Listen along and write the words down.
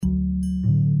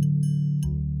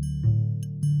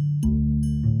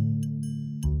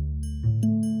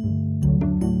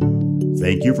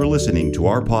Thank you for listening to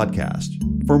our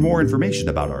podcast. For more information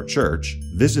about our church,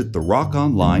 visit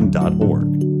therockonline.org.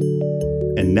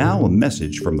 And now a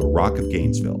message from the Rock of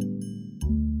Gainesville.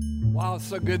 Wow, it's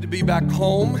so good to be back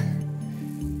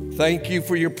home. Thank you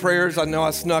for your prayers. I know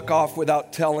I snuck off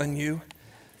without telling you.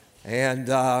 And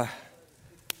at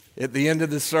the end of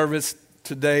the service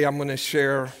today, I'm going to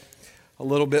share a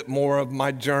little bit more of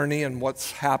my journey and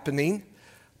what's happening.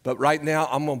 But right now,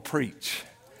 I'm going to preach.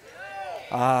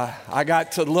 I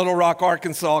got to Little Rock,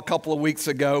 Arkansas a couple of weeks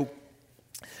ago.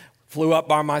 Flew up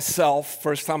by myself.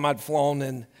 First time I'd flown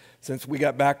in since we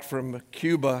got back from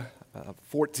Cuba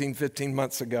 14, 15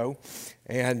 months ago.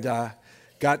 And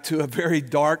got to a very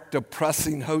dark,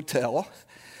 depressing hotel.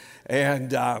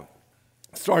 And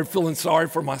started feeling sorry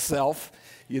for myself,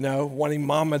 you know, wanting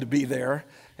Mama to be there.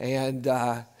 And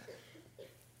kind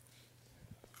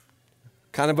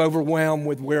of overwhelmed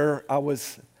with where I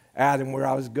was at and where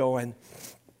I was going.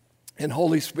 And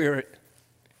Holy Spirit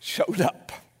showed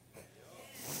up.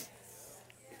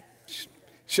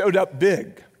 Showed up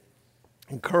big,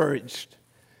 encouraged,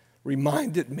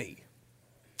 reminded me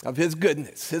of His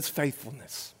goodness, His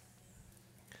faithfulness.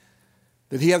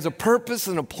 That He has a purpose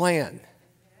and a plan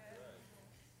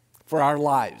for our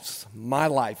lives, my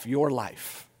life, your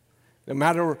life. No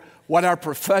matter what our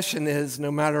profession is,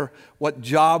 no matter what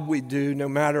job we do, no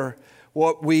matter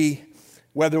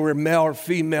whether we're male or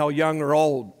female, young or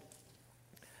old,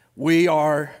 we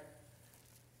are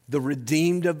the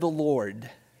redeemed of the Lord.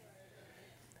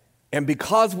 And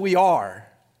because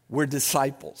we're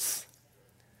disciples.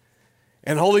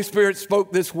 And Holy Spirit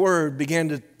spoke this word, began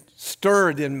to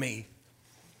stir it in me.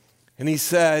 And He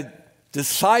said,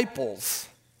 disciples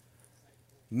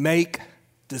make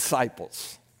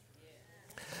disciples.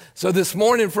 So this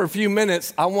morning for a few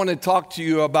minutes, I want to talk to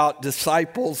you about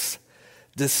disciples,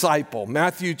 disciple.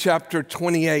 Matthew chapter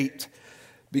 28,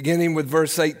 beginning with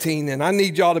verse 18. And I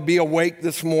need y'all to be awake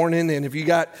this morning. And if you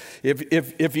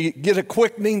get a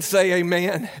quickening, say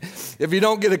amen. If you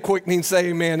don't get a quickening, say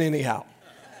amen anyhow.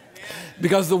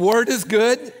 Because the word is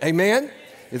good, amen.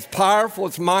 It's powerful,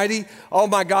 it's mighty. Oh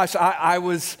my gosh, I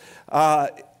was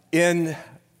in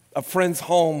a friend's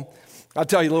home. I'll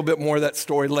tell you a little bit more of that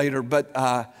story later.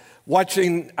 But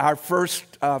watching our first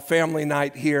family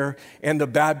night here and the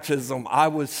baptism,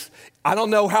 I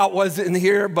don't know how it was in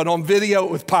here, but on video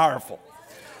it was powerful.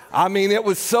 I mean, it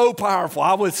was so powerful.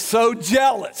 I was so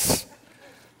jealous.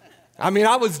 I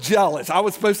was jealous. I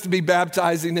was supposed to be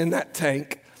baptizing in that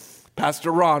tank.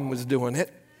 Pastor Ron was doing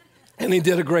it, and he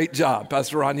did a great job.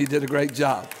 Pastor Ron, he did a great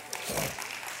job.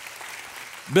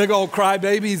 Big old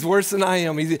crybaby, he's worse than I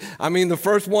am. The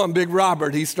first one, Big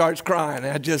Robert, he starts crying.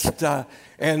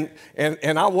 And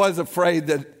I was afraid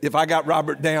that if I got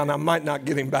Robert down, I might not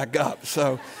get him back up.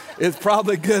 So it's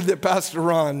probably good that Pastor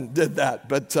Ron did that.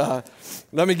 But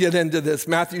let me get into this.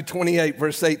 Matthew 28,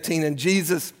 verse 18. And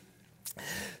Jesus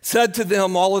said to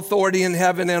them, all authority in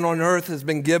heaven and on earth has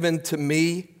been given to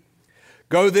me.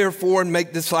 Go therefore and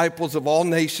make disciples of all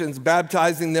nations,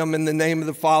 baptizing them in the name of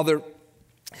the Father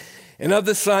and of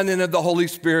the Son and of the Holy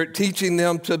Spirit, teaching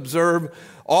them to observe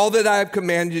all that I have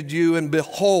commanded you. And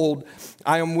behold,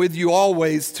 I am with you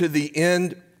always to the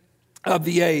end of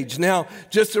the age. Now,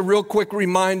 just a real quick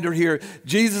reminder here.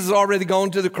 Jesus has already gone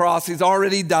to the cross. He's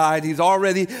already died. He's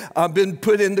already been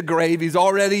put in the grave. He's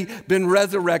already been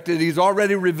resurrected. He's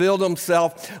already revealed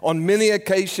Himself on many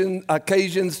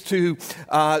occasions to,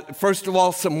 first of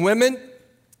all, some women.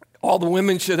 All the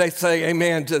women should say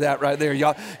amen to that right there.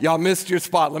 Y'all missed your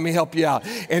spot. Let me help you out.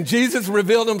 And Jesus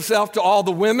revealed Himself to all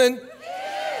the women.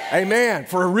 Amen.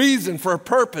 For a reason, for a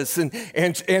purpose. And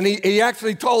he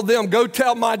actually told them, go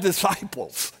tell my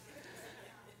disciples.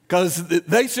 Because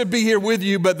they should be here with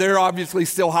you, but they're obviously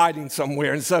still hiding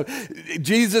somewhere. And so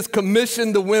Jesus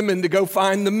commissioned the women to go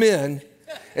find the men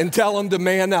and tell them to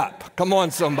man up. Come on,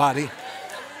 somebody.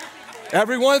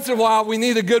 Every once in a while, we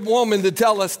need a good woman to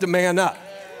tell us to man up.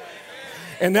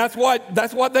 And that's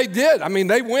what they did.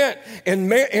 They went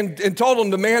and told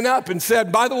them to man up and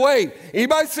said, by the way,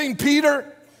 anybody seen Peter?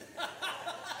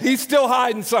 He's still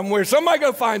hiding somewhere. Somebody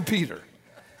go find Peter.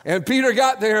 And Peter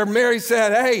got there. Mary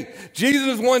said, hey,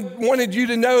 Jesus wanted you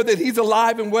to know that He's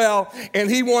alive and well, and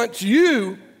He wants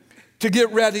you to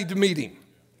get ready to meet Him.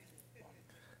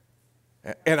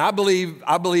 And I believe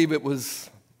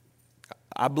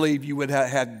you would have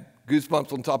had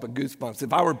goosebumps on top of goosebumps.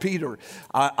 If I were Peter,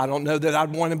 I don't know that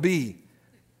I'd want to be,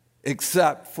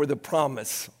 except for the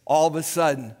promise. All of a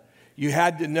sudden, you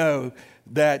had to know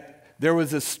that there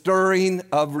was a stirring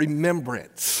of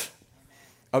remembrance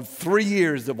of 3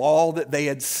 years of all that they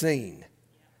had seen,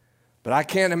 But I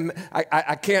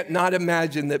can't not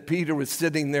imagine that Peter was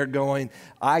sitting there going,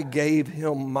 I gave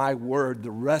him my word.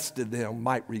 The rest of them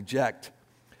might reject,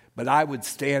 but I would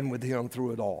stand with him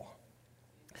through it all.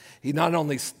 He not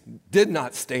only did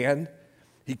not stand,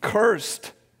 he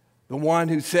cursed the one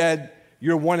who said,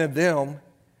 you're one of them.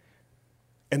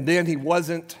 And then he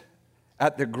wasn't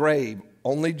at the grave,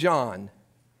 only John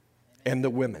and the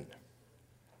women.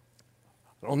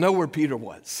 I don't know where Peter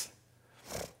was.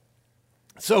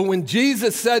 So when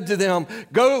Jesus said to them,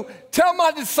 go tell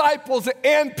my disciples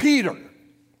and Peter.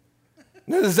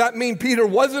 Now, does that mean Peter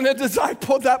wasn't a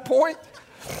disciple at that point?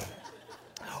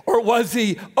 Or was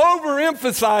he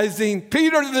overemphasizing,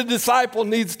 Peter the disciple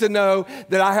needs to know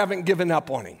that I haven't given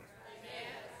up on him?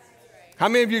 How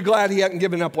many of you are glad he hasn't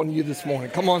given up on you this morning?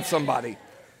 Come on, somebody.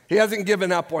 He hasn't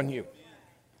given up on you.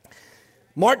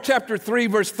 Mark chapter 3,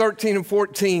 verse 13 and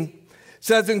 14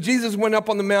 says, and Jesus went up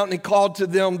on the mountain, he called to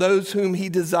them those whom he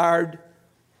desired,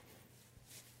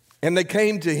 and they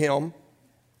came to him,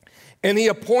 and he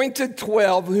appointed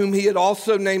 12 whom he had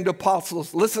also named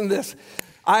apostles. Listen to this.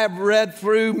 I have read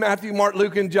through Matthew, Mark,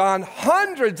 Luke, and John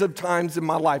hundreds of times in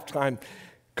my lifetime.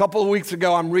 A couple of weeks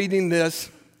ago, I'm reading this,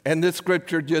 and this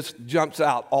scripture just jumps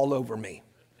out all over me.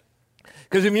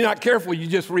 Because if you're not careful, you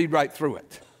just read right through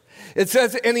it. It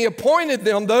says, and he appointed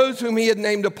them, those whom he had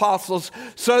named apostles,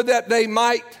 so that they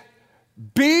might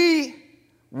be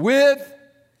with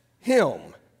him,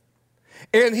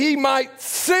 and he might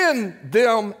send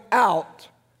them out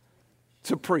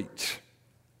to preach.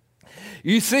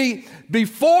 You see,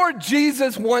 before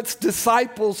Jesus wants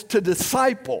disciples to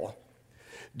disciple,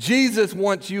 Jesus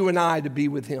wants you and I to be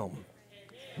with him.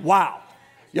 Wow.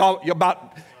 Y'all,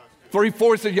 about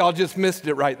 3/4 of y'all just missed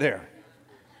it right there.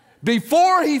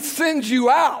 Before he sends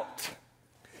you out,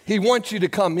 he wants you to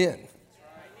come in.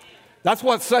 That's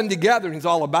what Sunday gathering is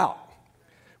all about.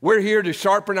 We're here to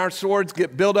sharpen our swords,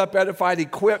 get built up, edified,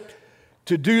 equipped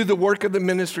to do the work of the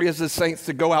ministry as the saints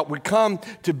to go out. We come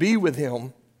to be with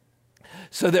him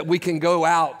so that we can go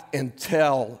out and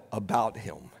tell about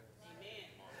him.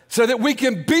 So that we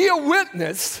can be a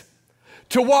witness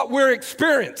to what we're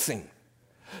experiencing.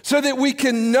 So that we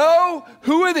can know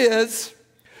who it is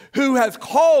who has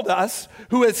called us,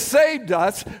 who has saved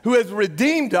us, who has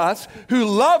redeemed us, who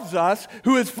loves us,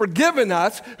 who has forgiven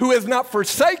us, who has not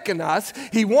forsaken us.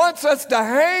 He wants us to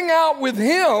hang out with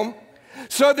him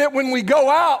so that when we go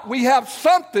out, we have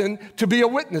something to be a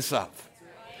witness of.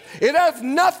 It has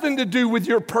nothing to do with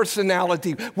your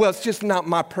personality. Well, it's just not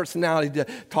my personality to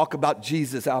talk about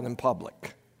Jesus out in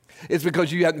public. It's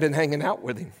because you haven't been hanging out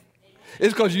with him.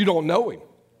 It's because you don't know him.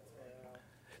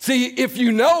 See, if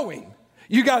you know him,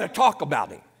 you got to talk about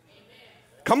him.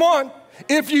 Come on.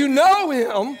 If you know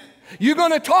him, you're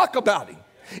going to talk about him.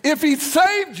 If he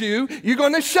saved you, you're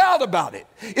going to shout about it.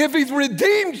 If he's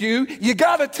redeemed you, you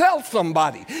got to tell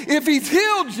somebody. If he's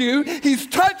healed you, he's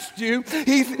touched you,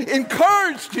 he's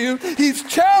encouraged you, he's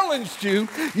challenged you,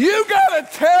 you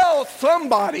got to tell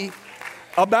somebody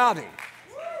about him.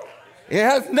 It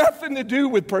has nothing to do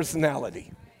with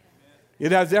personality.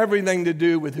 It has everything to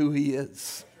do with who he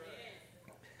is.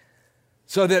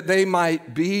 So that they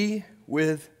might be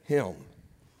with him.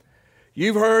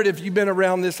 You've heard, if you've been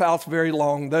around this house very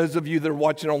long, those of you that are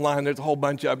watching online, there's a whole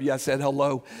bunch of you. I said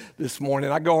hello this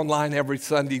morning. I go online every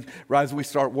Sunday right as we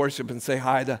start worship and say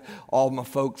hi to all my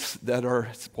folks that are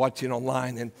watching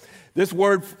online. And this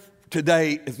word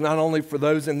today is not only for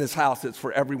those in this house, it's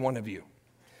for every one of you.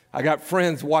 I got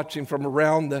friends watching from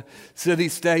around the city,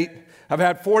 state. I've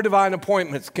had 4 divine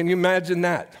appointments. Can you imagine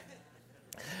that?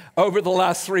 Over the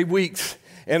last 3 weeks.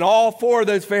 And all 4 of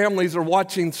those families are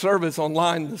watching service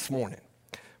online this morning.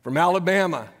 From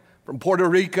Alabama, from Puerto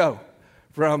Rico,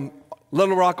 from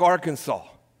Little Rock, Arkansas.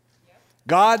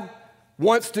 God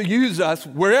wants to use us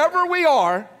wherever we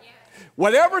are,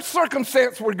 whatever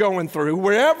circumstance we're going through,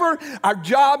 wherever our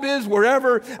job is,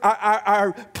 wherever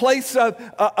our place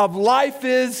of life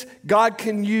is, God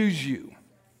can use you.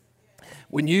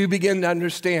 When you begin to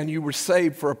understand you were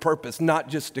saved for a purpose, not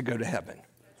just to go to heaven.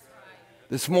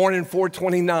 This morning,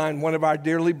 4:29, one of our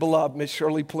dearly beloved, Miss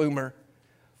Shirley Plumer,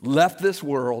 left this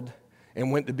world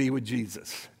and went to be with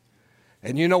Jesus.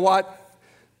 And you know what?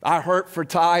 I hurt for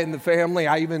Ty and the family.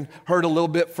 I even hurt a little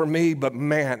bit for me, but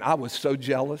man, I was so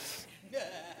jealous.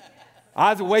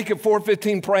 I was awake at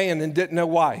 4:15 praying and didn't know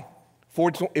why.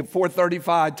 At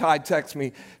 4:35, Ty texted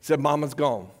me, said, Mama's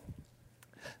gone.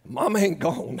 Mama ain't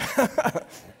gone.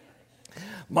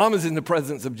 Mama's in the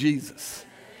presence of Jesus.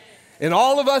 And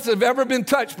all of us have ever been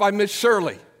touched by Miss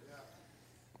Shirley,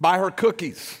 by her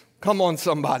cookies. Come on,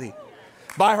 somebody.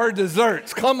 By her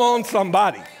desserts. Come on,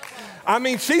 somebody. I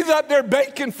mean, she's up there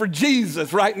baking for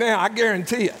Jesus right now. I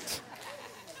guarantee it.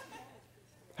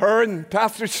 Her and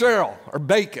Pastor Cheryl are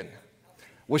baking.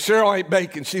 Well, Cheryl ain't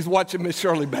baking. She's watching Miss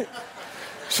Shirley bake.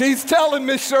 She's telling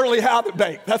Miss Shirley how to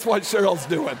bake. That's what Cheryl's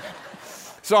doing.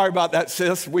 Sorry about that,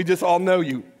 sis. We just all know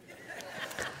you.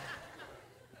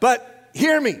 But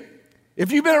hear me.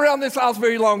 If you've been around this house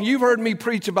very long, you've heard me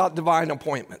preach about divine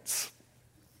appointments.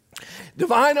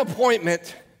 Divine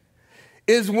appointment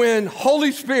is when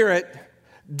Holy Spirit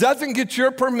doesn't get your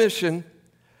permission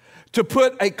to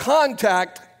put a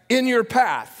contact in your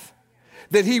path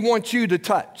that he wants you to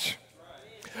touch.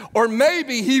 Or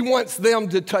maybe he wants them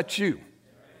to touch you.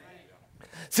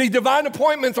 See, divine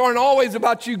appointments aren't always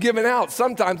about you giving out.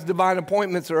 Sometimes divine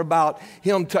appointments are about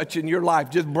him touching your life,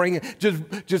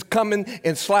 just coming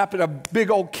and slapping a big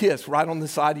old kiss right on the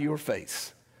side of your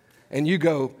face. And you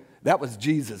go, that was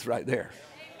Jesus right there.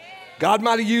 God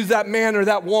might have used that man or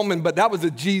that woman, but that was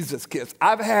a Jesus kiss.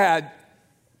 I've had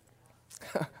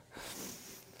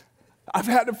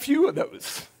a few of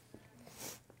those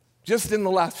just in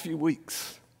the last few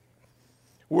weeks.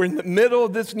 We're in the middle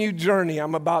of this new journey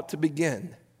I'm about to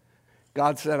begin.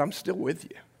 God said, I'm still with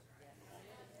you.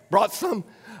 Brought some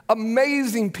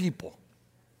amazing people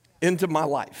into my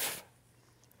life.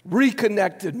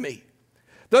 Reconnected me.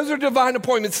 Those are divine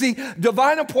appointments. See,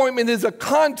 divine appointment is a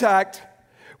contact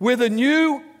with a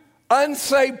new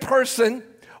unsaved person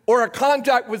or a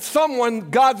contact with someone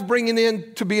God's bringing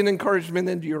in to be an encouragement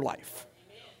into your life.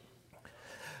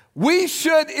 We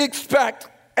should expect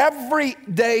every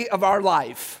day of our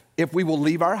life, if we will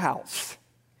leave our house.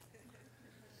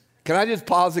 Can I just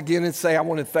pause again and say I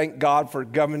want to thank God for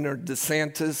Governor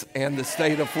DeSantis and the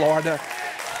state of Florida.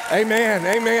 Amen,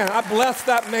 amen. I bless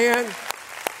that man.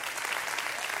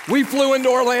 We flew into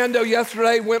Orlando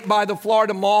yesterday, went by the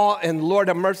Florida Mall, and Lord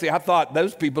have mercy, I thought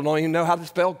those people don't even know how to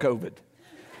spell COVID.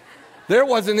 There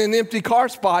wasn't an empty car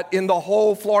spot in the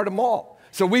whole Florida Mall.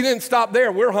 So we didn't stop there.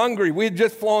 We're hungry. We had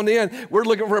just flown in. We're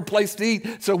looking for a place to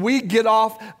eat. So we get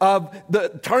off of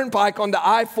the turnpike on the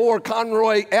I-4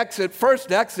 Conroy exit,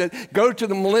 first exit, go to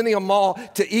the Millennium Mall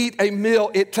to eat a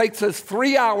meal. It takes us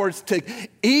 3 hours to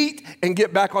eat and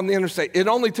get back on the interstate. It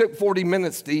only took 40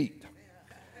 minutes to eat.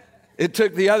 It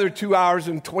took the other 2 hours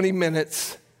and 20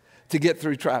 minutes to get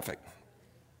through traffic.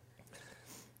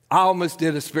 I almost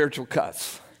did a spiritual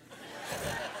cuss.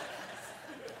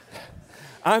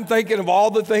 I'm thinking of all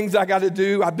the things I got to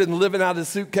do. I've been living out of a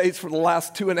suitcase for the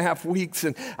last 2.5 weeks,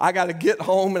 and I got to get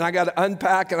home, and I got to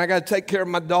unpack, and I got to take care of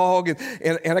my dog,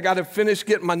 and I got to finish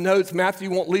getting my notes. Matthew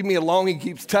won't leave me alone. He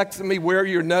keeps texting me, where are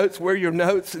your notes, where are your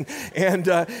notes? And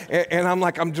I'm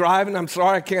like, I'm driving. I'm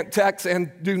sorry, I can't text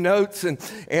and do notes.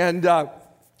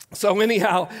 So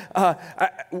anyhow,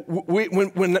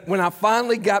 when I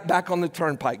finally got back on the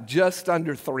turnpike, just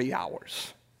under 3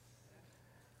 hours,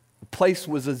 the place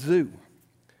was a zoo.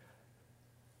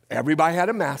 Everybody had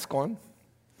a mask on.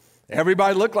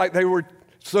 Everybody looked like they were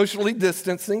socially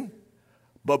distancing.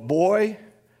 But boy,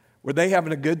 were they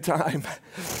having a good time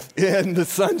in the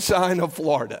sunshine of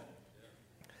Florida.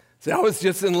 See, I was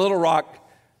just in Little Rock.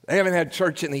 They haven't had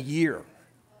church in a year.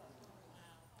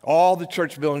 All the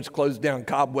church buildings closed down.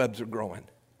 Cobwebs are growing.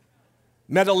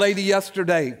 Met a lady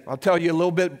yesterday. I'll tell you a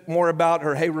little bit more about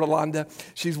her. Hey, Rolanda.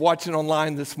 She's watching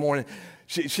online this morning.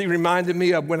 She reminded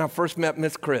me of when I first met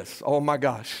Miss Chris. Oh, my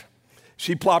gosh.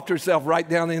 She plopped herself right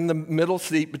down in the middle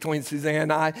seat between Suzanne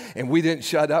and I, and we didn't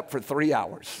shut up for 3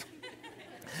 hours.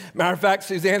 Matter of fact,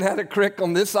 Suzanne had a crick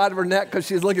on this side of her neck because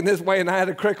she's looking this way, and I had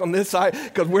a crick on this side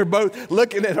because we're both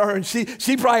looking at her, and she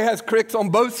probably has cricks on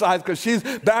both sides because she's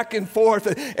back and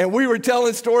forth, and we were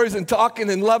telling stories and talking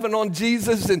and loving on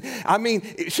Jesus, and I mean,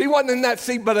 she wasn't in that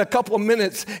seat but a couple of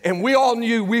minutes, and we all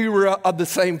knew we were of the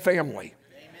same family.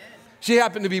 She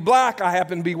happened to be black, I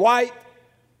happened to be white.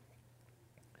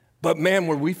 But man,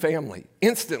 were we family.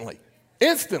 Instantly.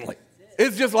 It's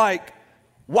just like,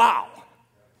 wow.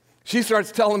 She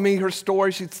starts telling me her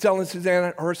story. She's telling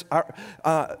Susanna,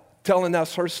 telling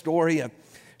us her story.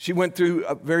 She went through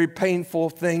a very painful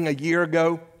thing a year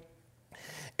ago.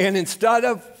 And instead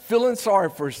of feeling sorry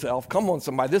for herself, come on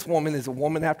somebody, this woman is a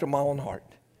woman after my own heart.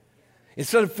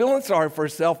 Instead of feeling sorry for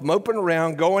herself, moping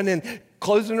around, going and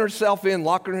closing herself in,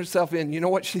 locking herself in, you know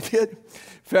what she did?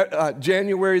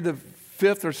 January the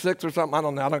 5th or 6th or something, I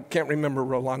don't know, can't remember,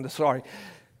 Rolanda, sorry.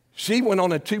 She went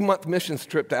on a 2-month missions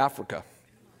trip to Africa.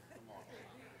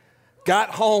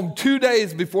 Got home 2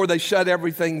 days before they shut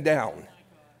everything down.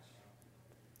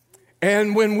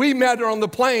 And when we met her on the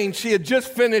plane, she had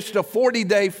just finished a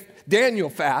 40-day Daniel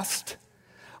fast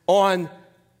on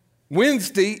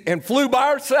Wednesday and flew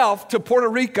by herself to Puerto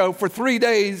Rico for 3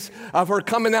 days of her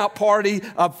coming out party,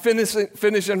 of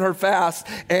finishing her fast.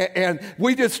 And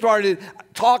we just started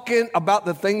talking about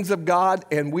the things of God,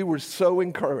 and we were so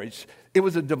encouraged. It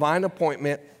was a divine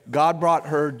appointment. God brought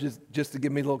her just to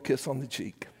give me a little kiss on the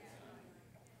cheek.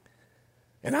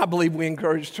 And I believe we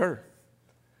encouraged her.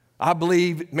 I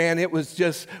believe, man, it was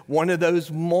just one of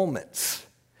those moments.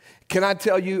 Can I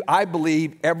tell you, I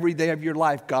believe every day of your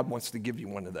life, God wants to give you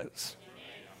one of those.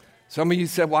 Some of you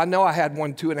said, well, I know I had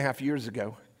one 2.5 years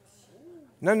ago.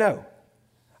 No.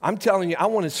 I'm telling you, I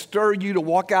want to stir you to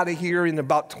walk out of here in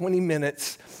about 20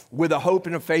 minutes with a hope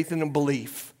and a faith and a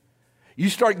belief. You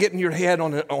start getting your head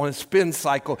on a spin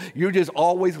cycle. You're just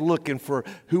always looking for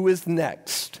who is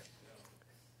next.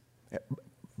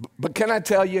 But can I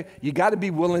tell you, you got to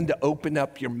be willing to open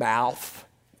up your mouth.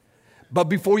 But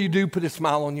before you do, put a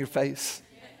smile on your face.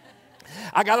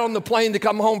 I got on the plane to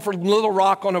come home from Little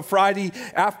Rock on a Friday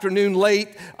afternoon late.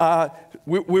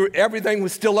 Everything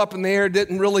was still up in the air,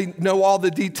 didn't really know all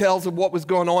the details of what was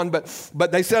going on,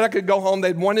 but they said I could go home.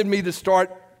 They wanted me to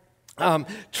start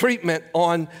treatment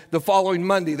on the following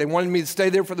Monday. They wanted me to stay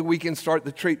there for the weekend, start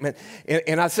the treatment.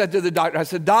 And I said to the doctor, I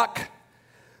said, Doc,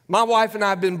 my wife and I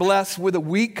have been blessed with a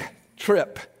week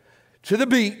trip to the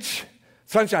beach.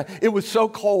 Sunshine. It was so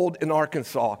cold in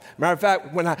Arkansas. Matter of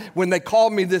fact, when they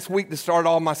called me this week to start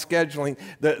all my scheduling,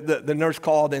 the nurse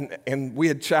called and we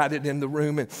had chatted in the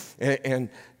room and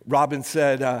Robin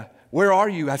said, where are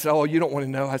you? I said, oh, you don't want to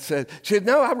know. She said,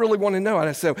 no, I really want to know. And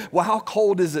I said, well, how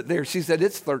cold is it there? She said,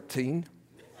 it's 13.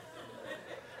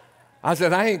 I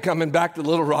said, I ain't coming back to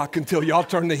Little Rock until y'all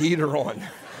turn the heater on.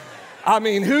 I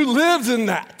mean, who lives in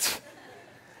that?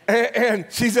 And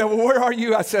she said, well, where are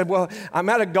you? I said, well, I'm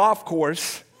at a golf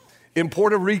course in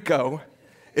Puerto Rico.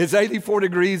 It's 84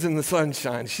 degrees in the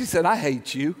sunshine. She said, I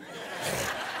hate you.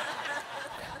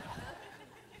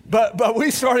 But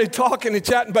we started talking and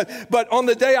chatting. But on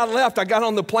the day I left, I got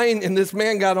on the plane, and this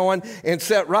man got on and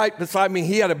sat right beside me.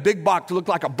 He had a big box that looked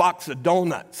like a box of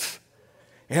donuts.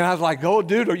 And I was like, oh,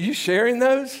 dude, are you sharing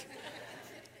those?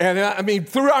 And I mean,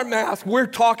 through our mask, we're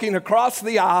talking across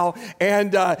the aisle,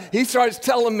 and he starts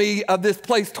telling me of this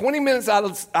place 20 minutes out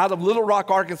of Little Rock,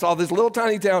 Arkansas, this little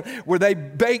tiny town where they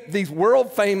bake these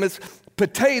world-famous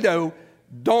potato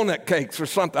donut cakes or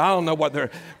something. I don't know what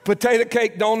they're, potato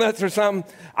cake donuts or something.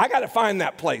 I got to find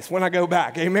that place when I go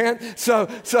back, amen? So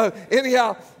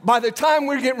anyhow, by the time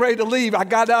we're getting ready to leave, I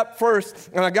got up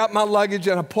first and I got my luggage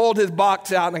and I pulled his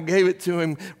box out and I gave it to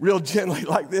him real gently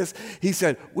like this. He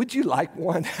said, would you like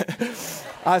one?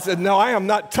 I said, no, I am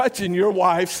not touching your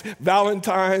wife's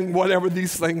Valentine, whatever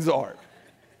these things are.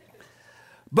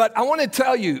 But I want to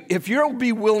tell you, if you'll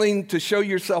be willing to show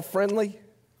yourself friendly,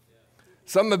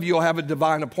 some of you will have a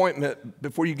divine appointment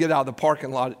before you get out of the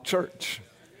parking lot at church.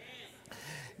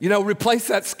 You know, replace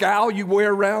that scowl you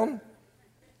wear around,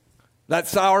 that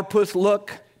sourpuss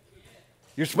look.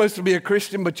 You're supposed to be a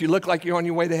Christian, but you look like you're on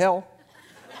your way to hell.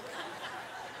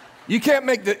 You can't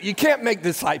make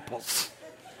disciples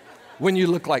when you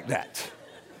look like that.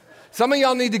 Some of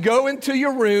y'all need to go into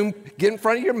your room, get in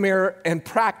front of your mirror, and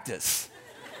practice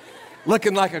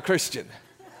looking like a Christian.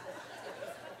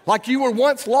 Like you were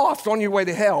once lost on your way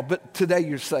to hell, but today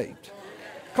you're saved.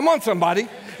 Come on, somebody.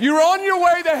 You're on your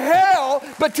way to hell,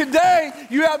 but today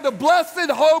you have the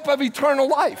blessed hope of eternal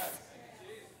life.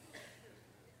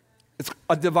 It's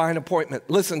a divine appointment.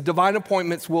 Listen, divine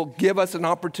appointments will give us an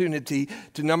opportunity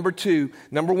to,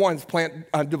 number one is plant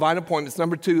divine appointments.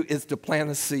 Number two is to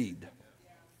plant a seed.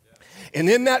 And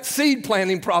in that seed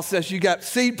planting process, you got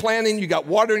seed planting, you got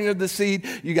watering of the seed,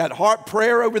 you got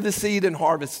prayer over the seed and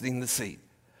harvesting the seed.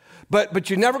 But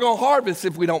you're never going to harvest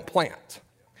if we don't plant.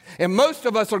 And most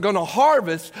of us are going to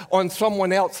harvest on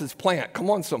someone else's plant. Come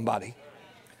on, somebody.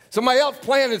 Somebody else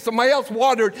planted, somebody else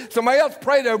watered, somebody else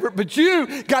prayed over it, but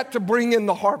you got to bring in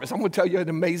the harvest. I'm going to tell you an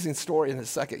amazing story in a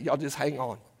second. Y'all just hang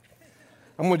on.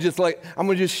 I'm going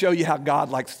to just show you how God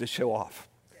likes to show off.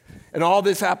 And all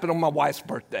this happened on my wife's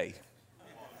birthday.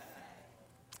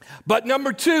 But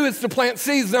number two is to plant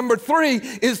seeds. Number three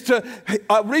is to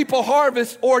reap a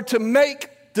harvest or to make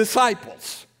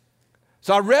disciples.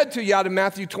 So I read to you out of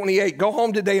Matthew 28. Go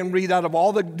home today and read out of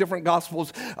all the different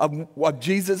gospels of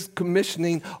Jesus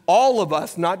commissioning all of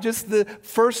us, not just the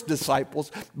first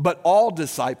disciples, but all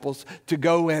disciples to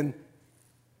go and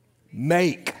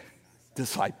make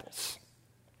disciples.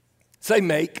 Say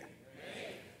make.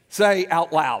 Say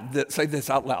out loud. Say this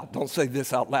out loud. Don't say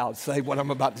this out loud. Say what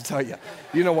I'm about to tell you.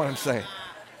 You know what I'm saying.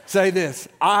 Say this.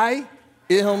 I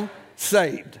am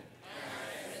saved.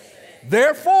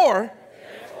 Therefore,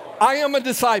 I am a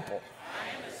disciple.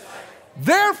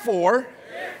 Therefore,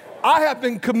 I have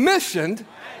been commissioned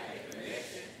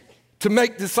to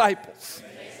make disciples.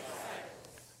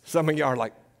 Some of you are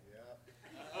like,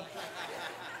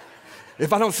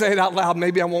 if I don't say it out loud,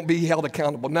 maybe I won't be held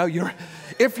accountable. No,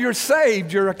 if you're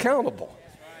saved, you're accountable.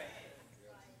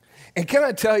 And can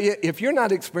I tell you, if you're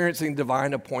not experiencing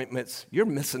divine appointments, you're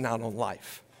missing out on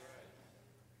life.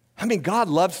 I mean, God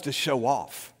loves to show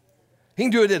off. He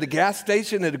can do it at a gas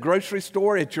station, at a grocery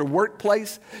store, at your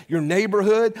workplace, your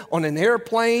neighborhood, on an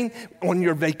airplane, on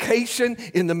your vacation,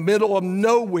 in the middle of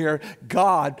nowhere.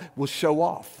 God will show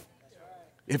off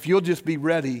if you'll just be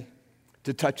ready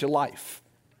to touch a life.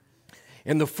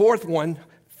 And the third one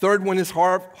is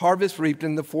harvest reaped,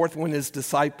 and the fourth one is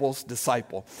disciples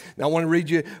disciple. Now I want to read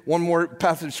you one more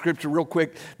passage of scripture real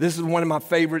quick. This is one of my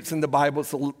favorites in the Bible. It's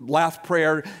the last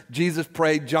prayer Jesus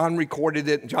prayed. John recorded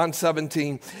it in John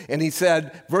 17. And he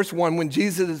said, verse 1, when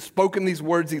Jesus had spoken these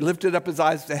words, he lifted up his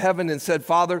eyes to heaven and said,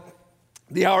 Father,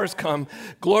 the hour has come.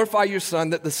 Glorify your Son,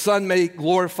 that the Son may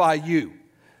glorify you.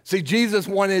 See, Jesus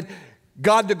wanted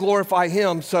God to glorify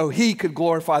him so he could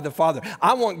glorify the Father.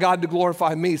 I want God to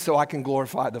glorify me so I can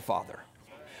glorify the Father.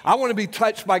 I want to be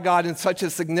touched by God in such a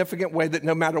significant way that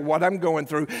no matter what I'm going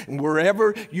through and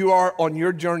wherever you are on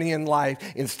your journey in life,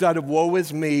 instead of woe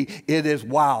is me, it is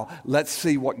wow, let's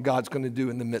see what God's going to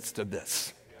do in the midst of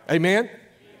this. Amen?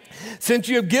 Since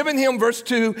you have given him, verse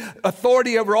 2,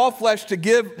 authority over all flesh to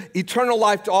give eternal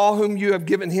life to all whom you have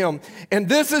given him. And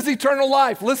this is eternal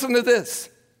life. Listen to this.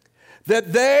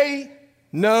 That they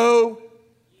know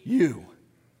you.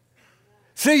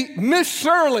 See, Miss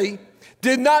Shirley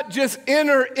did not just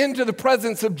enter into the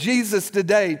presence of Jesus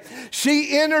today.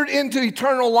 She entered into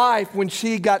eternal life when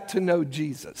she got to know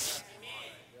Jesus.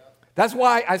 That's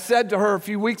why I said to her a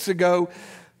few weeks ago,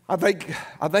 I think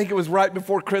it was right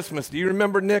before Christmas. Do you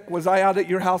remember, Nick? Was I out at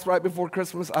your house right before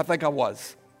Christmas? I think I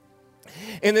was.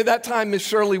 And at that time, Miss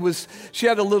Shirley she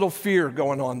had a little fear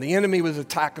going on. The enemy was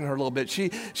attacking her a little bit.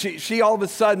 She all of a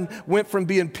sudden went from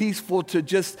being peaceful to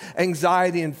just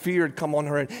anxiety and fear had come on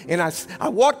her. And I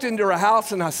walked into her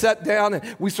house and I sat down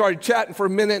and we started chatting for a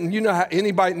minute. And you know how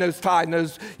anybody knows Ty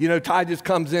knows, Ty just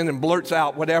comes in and blurts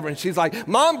out whatever. And she's like,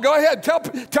 Mom, go ahead,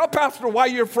 tell Pastor why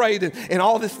you're afraid and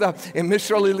all this stuff. And Miss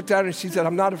Shirley looked at her and she said,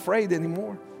 I'm not afraid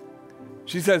anymore.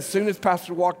 She said, as soon as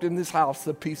Pastor walked in this house,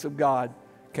 the peace of God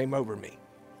came over me.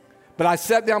 But I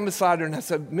sat down beside her and I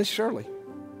said, Miss Shirley,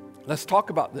 let's talk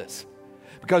about this.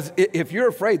 Because if you're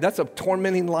afraid, that's a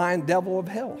tormenting lying devil of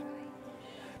hell.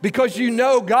 Because you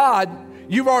know God,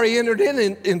 you've already entered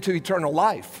into eternal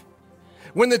life.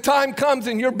 When the time comes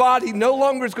and your body no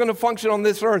longer is going to function on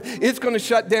this earth, it's going to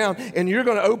shut down and you're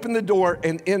going to open the door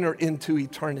and enter into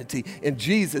eternity. And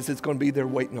Jesus is going to be there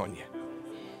waiting on you.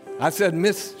 I said,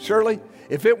 Miss Shirley,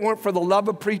 if it weren't for the love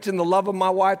of preaching, the love of my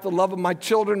wife, the love of my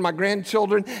children, my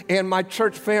grandchildren, and my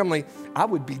church family, I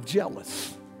would be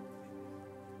jealous.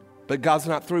 But God's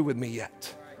not through with me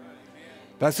yet.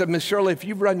 But I said, Miss Shirley, if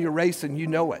you've run your race and you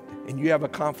know it, and you have a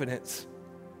confidence,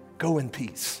 go in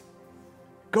peace.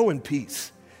 Go in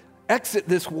peace. Exit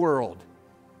this world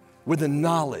with the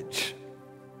knowledge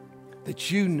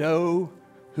that you know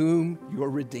whom your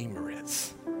Redeemer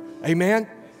is. Amen?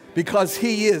 Because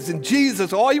he is. And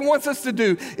Jesus, all he wants us to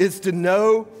do is to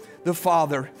know the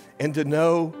Father and to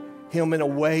know him in a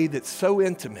way that's so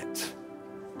intimate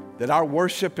that our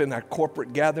worship and our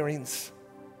corporate gatherings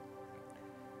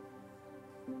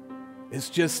is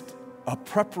just a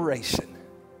preparation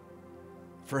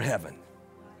for heaven.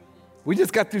 We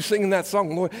just got through singing that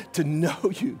song, Lord, to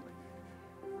know you,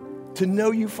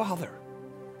 Father,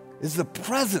 is the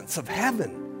presence of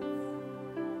heaven.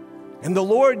 And the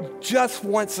Lord just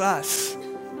wants us,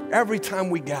 every time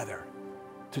we gather,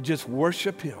 to just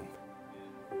worship him.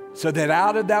 So that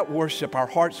out of that worship, our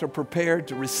hearts are prepared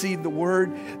to receive the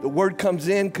word. The word comes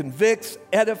in, convicts,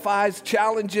 edifies,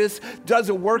 challenges, does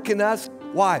a work in us.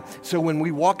 Why? So when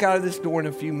we walk out of this door in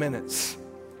a few minutes,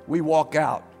 we walk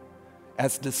out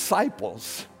as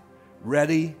disciples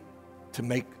ready to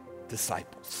make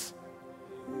disciples.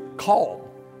 Called,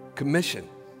 commissioned.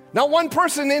 Not one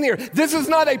person in here. This is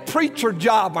not a preacher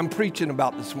job I'm preaching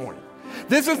about this morning.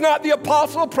 This is not the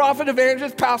apostle, prophet,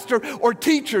 evangelist, pastor, or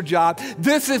teacher job.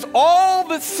 This is all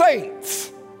the saints'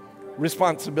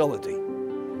 responsibility.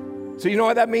 So you know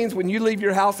what that means? When you leave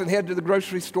your house and head to the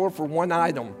grocery store for one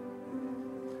item,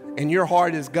 and your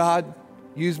heart is, God,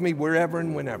 use me wherever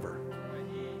and whenever.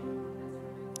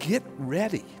 Get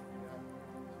ready.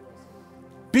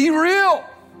 Be real.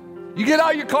 You get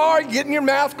out of your car, you're getting your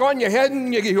mask on, you're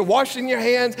heading, you're washing your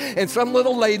hands, and some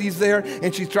little lady's there,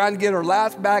 and she's trying to get her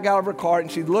last bag out of her cart,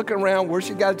 and she's looking around where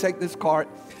she got to take this cart.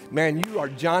 Man, you are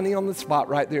Johnny on the spot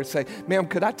right there. Say, ma'am,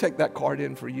 could I take that cart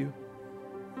in for you?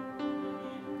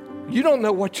 you don't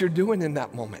know what you're doing in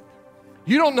that moment.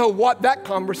 You don't know what that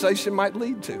conversation might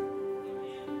lead to.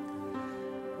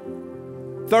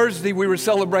 Thursday, we were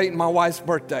celebrating my wife's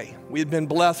birthday. We had been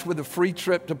blessed with a free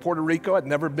trip to Puerto Rico. I'd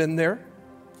never been there.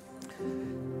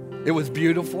 It was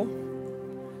beautiful.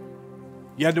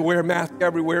 You had to wear a mask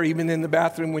everywhere, even in the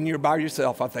bathroom when you were by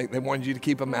yourself. I think they wanted you to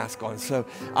keep a mask on. So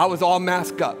I was all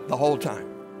masked up the whole time.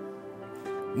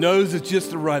 Nose is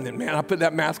just running, man. I put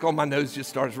that mask on, my nose just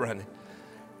starts running.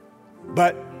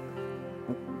 But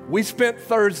we spent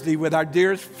Thursday with our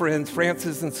dearest friends,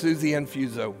 Francis and Susie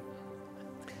Infuso.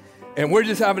 And we're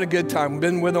just having a good time. We've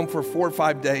been with them for 4 or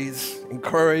 5 days,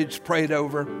 encouraged, prayed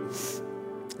over.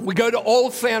 We go to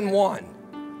Old San Juan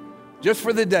just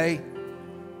for the day.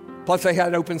 Plus, they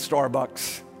had open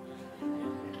Starbucks.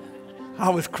 I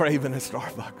was craving a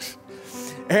Starbucks.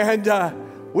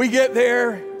 And we get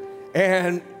there,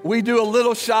 and we do a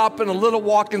little shopping, a little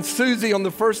walking. Susie, on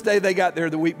the first day they got there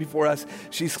the week before us,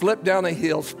 she slipped down a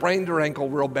hill, sprained her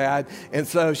ankle real bad. And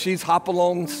so she's hop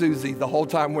along Susie the whole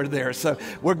time we're there. So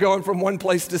we're going from one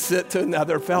place to sit to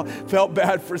another. Felt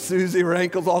bad for Susie. Her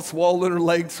ankle's all swollen, her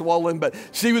legs swollen. But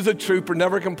she was a trooper,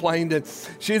 never complained. And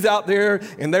she's out there,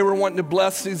 and they were wanting to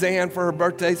bless Suzanne for her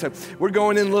birthday. So we're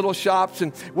going in little shops,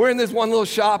 and we're in this one little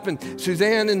shop, and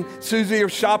Suzanne and Susie are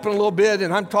shopping a little bit.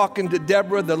 And I'm talking to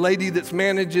Deborah, the lady that's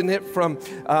managing it from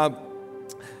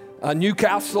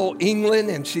Newcastle, England,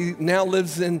 and she now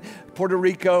lives in Puerto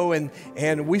Rico,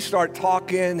 and we start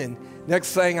talking, and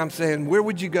next thing I'm saying, where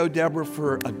would you go, Deborah,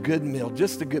 for a good meal?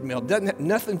 Just a good meal.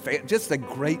 Nothing fancy, just a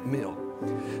great meal.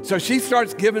 So she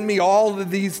starts giving me all of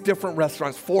these different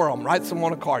restaurants, 4 of them, writes them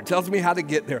on a card, tells me how to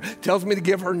get there, tells me to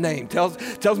give her name, tells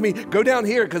me, go down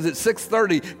here because at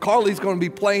 6:30, Carly's going to be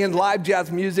playing live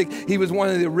jazz music. He was one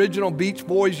of the original Beach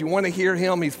Boys. You want to hear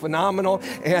him. He's phenomenal.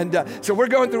 And so we're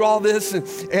going through all this,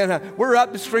 and we're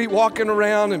up the street walking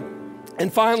around,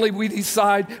 and finally we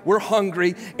decide we're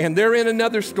hungry, and they're in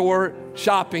another store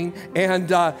shopping,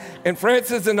 and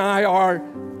Francis and I are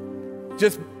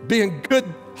just being good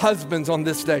husbands on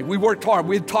this day. We worked hard.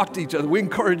 We had talked to each other. We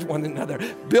encouraged one another,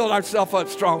 build ourselves up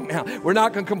strong now. We're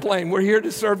not going to complain. We're here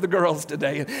to serve the girls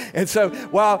today. And so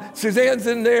while Suzanne's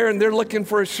in there and they're looking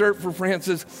for a shirt for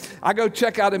Francis, I go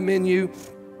check out a menu,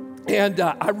 and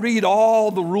I read all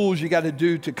the rules you got to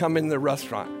do to come in the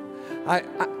restaurant.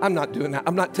 I'm not doing that.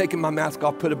 I'm not taking my mask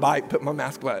off, put a bite, put my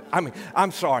mask on.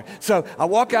 I'm sorry. So I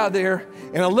walk out there,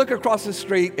 and I look across the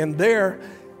street, and there,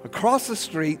 across the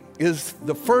street, is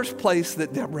the first place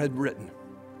that Deborah had written.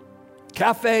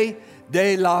 Cafe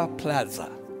de la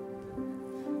Plaza.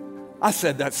 I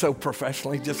said that so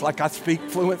professionally, just like I speak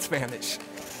fluent Spanish.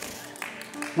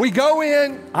 We go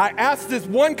in. I ask this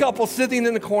one couple sitting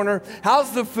in the corner,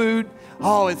 how's the food?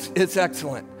 Oh, it's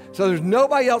excellent. So there's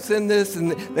nobody else in this,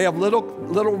 and they have little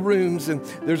rooms, and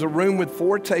there's a room with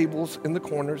 4 tables in the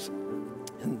corners.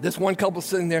 And this one couple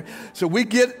sitting there. So we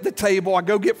get the table. I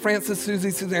go get Francis,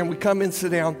 Susie, Suzanne. We come in,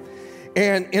 sit down.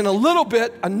 And in a little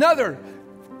bit, another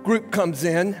group comes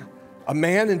in, a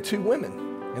man and 2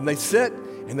 women. And they sit,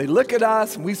 and they look at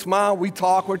us, and we smile, we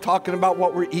talk. We're talking about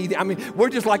what we're eating. I mean,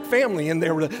 we're just like family in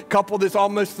there. With a couple that's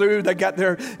almost through. They got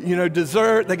their,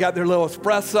 dessert. They got their little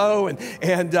espresso.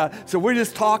 And so we're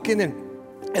just talking,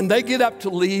 and they get up to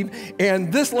leave.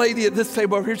 And this lady at this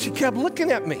table over here, she kept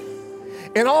looking at me.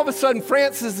 And all of a sudden,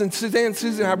 Francis and Suzanne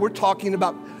and I, we're talking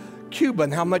about Cuba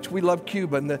and how much we love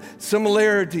Cuba and the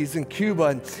similarities in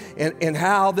Cuba and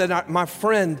how that my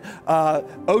friend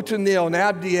Otanil and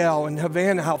Abdiel and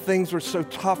Havana, how things were so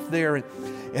tough there.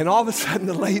 And all of a sudden,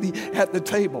 the lady at the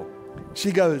table,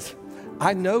 she goes,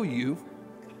 I know you.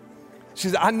 She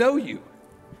said, I know you.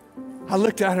 I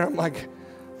looked at her, I'm like,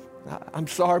 I'm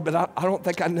sorry, but I don't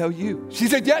think I know you. She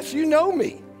said, yes, you know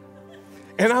me.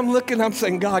 And I'm looking, I'm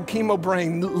saying, God, chemo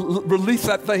brain, release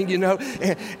that thing,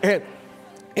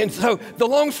 And so the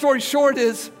long story short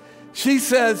is, she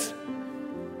says,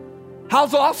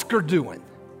 how's Oscar doing?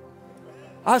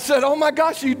 I said, oh my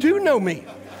gosh, you do know me.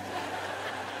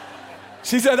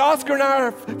 She said, Oscar and I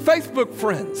are Facebook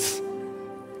friends.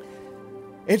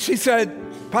 And she said,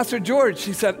 Pastor George,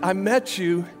 she said, I met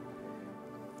you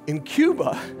in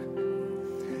Cuba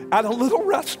at a little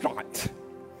restaurant.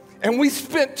 And we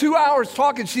spent 2 hours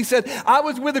talking. She said, I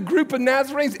was with a group of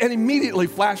Nazarenes, and immediately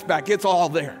flashback, it's all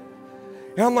there.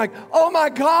 And I'm like, oh my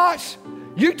gosh,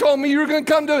 you told me you were going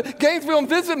to come to Gainesville and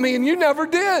visit me, and you never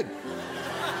did.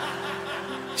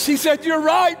 She said, you're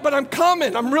right, but I'm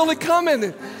coming. I'm really coming.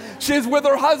 And she's with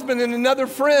her husband and another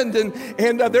friend,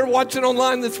 and they're watching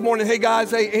online this morning. Hey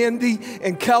guys, hey Andy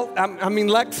and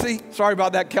Lexi. Sorry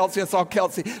about that, Kelsey. I saw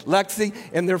Kelsey. Lexi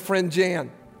and their friend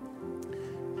Jan.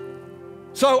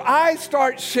 So I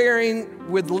start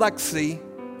sharing with Lexi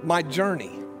my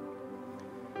journey.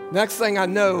 Next thing I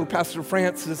know, Pastor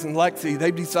Francis and Lexi,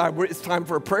 they decide it's time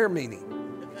for a prayer meeting.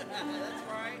 That's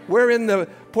right. We're in the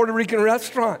Puerto Rican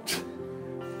restaurant.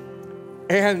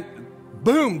 And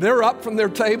boom, they're up from their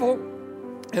table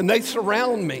and they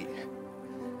surround me.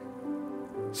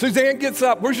 Suzanne gets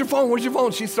up. Where's your phone? Where's your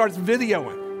phone? She starts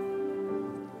videoing.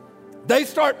 They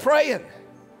start praying.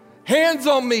 Hands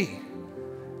on me.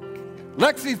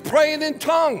 Lexi's praying in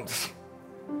tongues.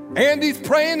 Andy's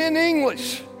praying in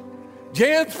English.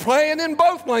 Jan's praying in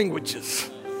both languages.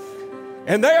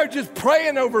 And they are just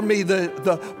praying over me.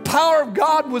 The power of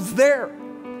God was there.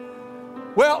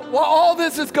 Well, while all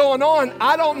this is going on,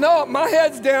 I don't know. My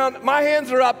head's down. My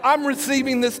hands are up. I'm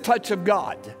receiving this touch of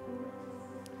God.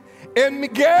 And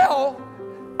Miguel,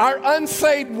 our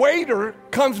unsaved waiter,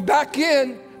 comes back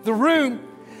in the room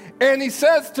and he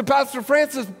says to Pastor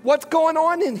Francis, "What's going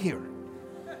on in here?"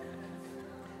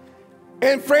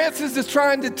 And Francis is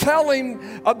trying to tell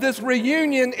him of this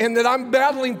reunion and that I'm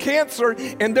battling cancer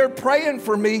and they're praying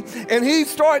for me. And he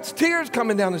starts tears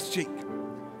coming down his cheek.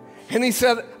 And he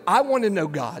said, "I want to know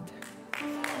God."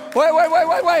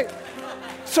 Wait.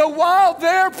 So while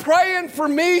they're praying for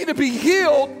me to be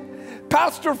healed,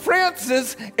 Pastor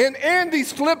Francis and Andy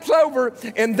slips over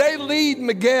and they lead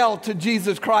Miguel to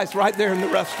Jesus Christ right there in the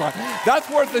restaurant. That's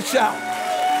worth a shout.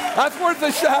 That's worth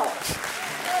a shout.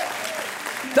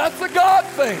 That's a God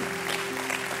thing.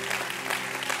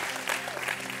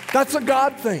 That's a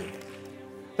God thing.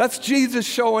 That's Jesus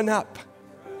showing up.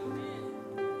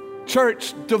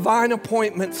 Church, divine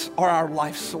appointments are our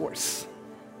life source.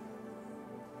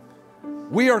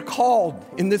 We are called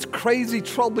in this crazy,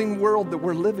 troubling world that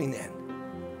we're living in.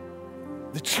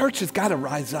 The church has got to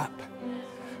rise up.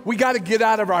 We got to get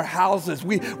out of our houses.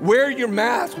 We wear your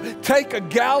mask, take a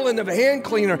gallon of hand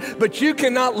cleaner, but you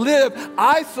cannot live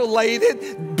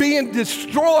isolated, being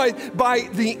destroyed by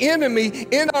the enemy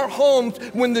in our homes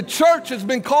when the church has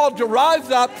been called to rise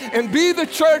up and be the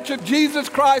church of Jesus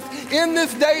Christ in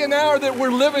this day and hour that we're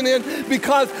living in,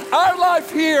 because our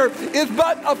life here is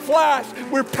but a flash.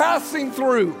 We're passing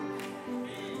through.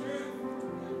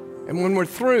 And when we're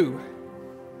through,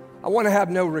 I want to have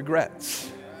no regrets.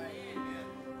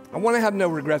 I want to have no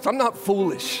regrets. I'm not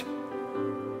foolish.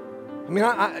 I mean,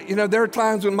 there are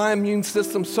times when my immune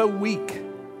system's so weak.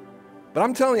 But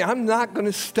I'm telling you, I'm not going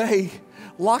to stay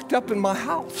locked up in my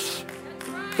house.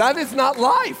 That is not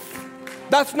life.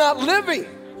 That's not living.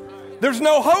 There's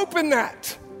no hope in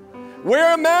that.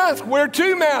 Wear a mask, wear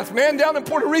 2 masks. Man, down in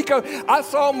Puerto Rico, I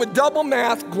saw them with double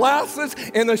masks, glasses,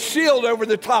 and a shield over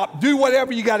the top. Do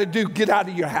whatever you got to do. Get out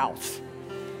of your house.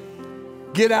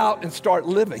 Get out and start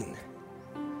living.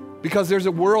 Because there's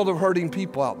a world of hurting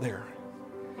people out there.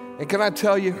 And can I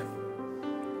tell you,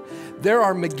 there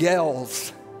are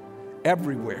Miguels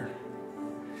everywhere.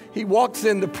 He walks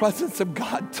in, the presence of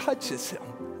God touches him.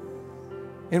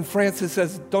 And Francis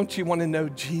says, "Don't you want to know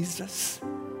Jesus?"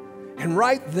 And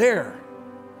right there,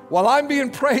 while I'm being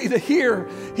prayed here,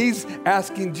 he's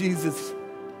asking Jesus,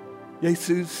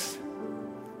 "Jesus,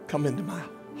 come into my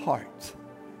heart."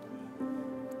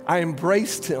 I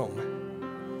embraced him.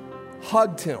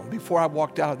 Hugged him before I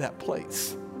walked out of that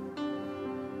place.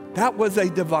 That was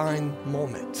a divine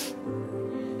moment.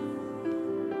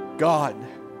 God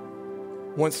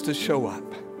wants to show up.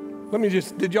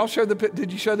 Did you show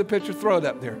the picture? Throw it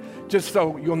up there. Just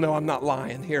so you'll know I'm not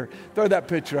lying here. Throw that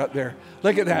picture up there.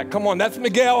 Look at that. Come on. That's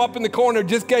Miguel up in the corner.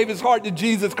 Just gave his heart to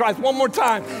Jesus Christ. One more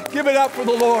time. Give it up for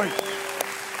the Lord.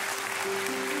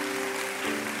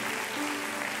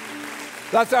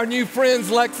 That's our new friends,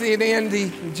 Lexi and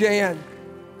Andy and Jan.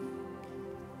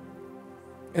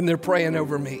 And they're praying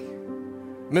over me.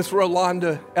 Miss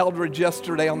Rolanda Eldridge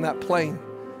yesterday on that plane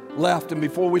left. And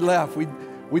before we left,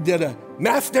 we did a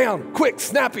mask down, quick,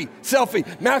 snappy, selfie,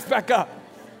 mask back up.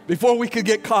 Before we could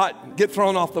get caught, get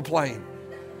thrown off the plane.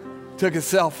 Took a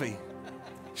selfie,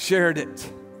 shared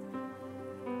it.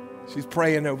 She's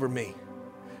praying over me.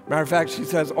 Matter of fact, she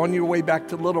says, "On your way back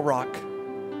to Little Rock,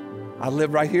 I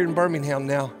live right here in Birmingham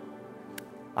now.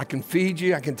 I can feed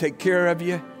you. I can take care of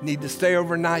you. Need to stay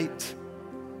overnight."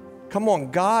 Come on,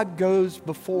 God goes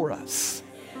before us.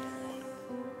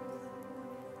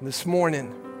 This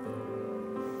morning,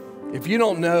 if you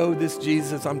don't know this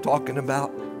Jesus I'm talking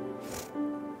about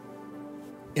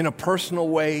in a personal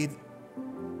way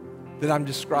that I'm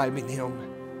describing him,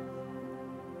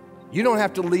 you don't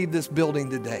have to leave this building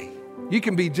today. You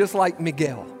can be just like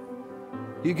Miguel.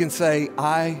 You can say,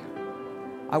 I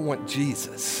want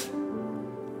Jesus.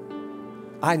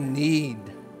 I need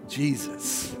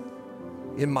Jesus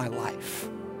in my life.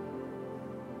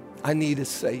 I need a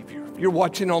Savior. If you're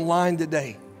watching online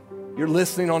today, you're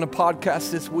listening on a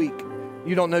podcast this week,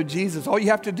 you don't know Jesus, all you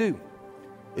have to do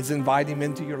is invite him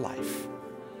into your life.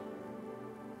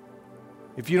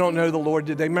 If you don't know the Lord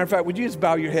today, matter of fact, would you just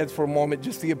bow your heads for a moment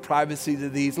just to give privacy to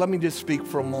these? Let me just speak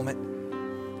for a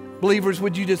moment. Believers,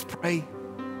 would you just pray?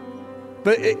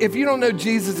 But if you don't know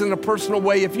Jesus in a personal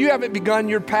way, if you haven't begun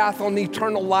your path on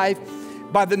eternal life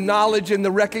by the knowledge and the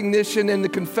recognition and the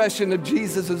confession of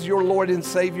Jesus as your Lord and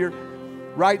Savior,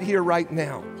 right here, right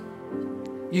now,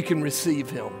 you can receive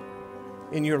him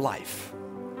in your life.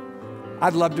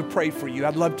 I'd love to pray for you.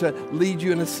 I'd love to lead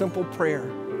you in a simple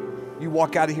prayer. You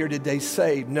walk out of here today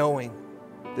saved, knowing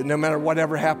that no matter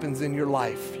whatever happens in your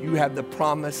life, you have the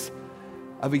promise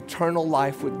of eternal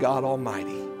life with God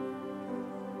Almighty.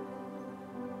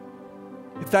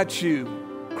 If that's you,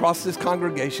 across this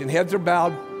congregation, heads are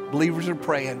bowed, believers are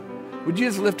praying. Would you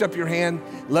just lift up your hand?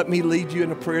 Let me lead you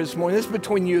in a prayer this morning. This is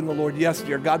between you and the Lord. Yes,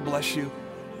 dear. God bless you.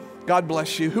 God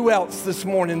bless you. Who else this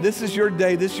morning? This is your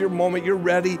day. This is your moment. You're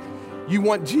ready. You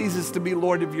want Jesus to be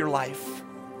Lord of your life.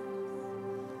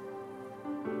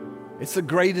 It's the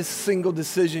greatest single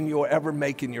decision you'll ever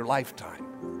make in your lifetime.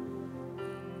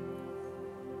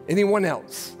 Anyone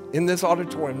else in this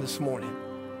auditorium this morning,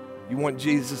 you want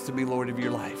Jesus to be Lord of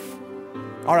your life?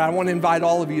 All right, I want to invite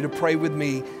all of you to pray with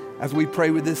me as we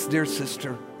pray with this dear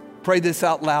sister. Pray this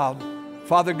out loud.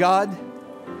 Father God,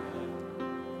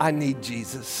 I need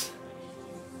Jesus.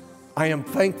 I am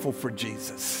thankful for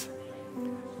Jesus.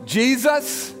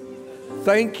 Jesus,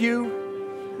 thank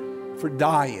you for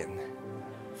dying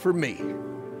for me,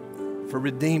 for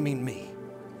redeeming me.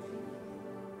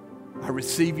 I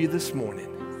receive you this morning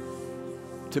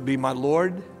to be my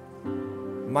Lord,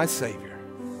 my Savior.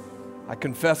 I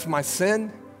confess my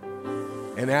sin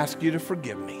and ask you to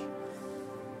forgive me.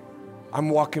 I'm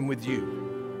walking with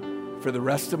you for the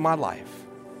rest of my life.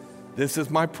 This is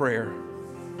my prayer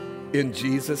in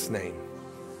Jesus' name.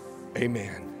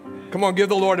 Amen. Come on, give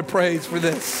the Lord a praise for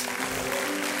this.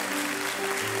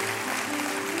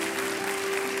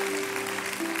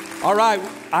 All right,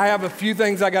 I have a few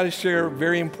things I got to share,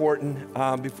 very important,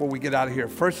 before we get out of here.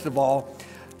 First of all,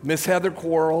 Miss Heather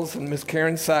Quarles and Miss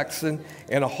Karen Saxon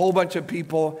and a whole bunch of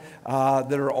people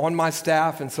that are on my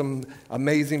staff and some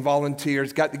amazing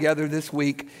volunteers got together this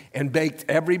week and baked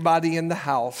everybody in the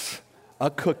house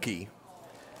a cookie.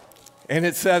 And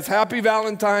it says, Happy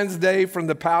Valentine's Day from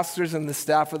the pastors and the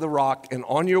staff of the Rock. And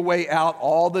on your way out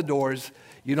all the doors,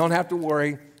 you don't have to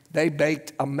worry, they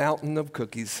baked a mountain of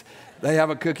cookies. They have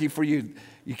a cookie for you.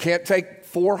 You can't take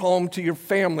 4 home to your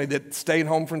family that stayed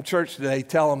home from church today.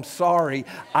 Tell them, sorry,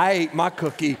 I ate my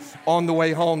cookie on the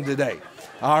way home today.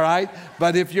 All right?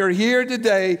 But if you're here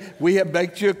today, we have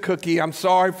baked you a cookie. I'm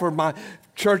sorry for my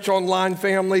church online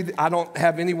family. I don't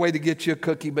have any way to get you a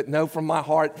cookie, but know from my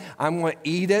heart, I'm going to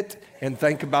eat it and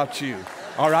think about you.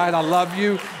 All right? I love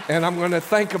you, and I'm going to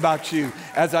think about you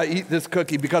as I eat this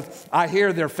cookie because I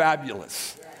hear they're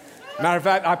fabulous. Matter of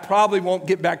fact, I probably won't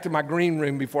get back to my green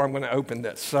room before I'm going to open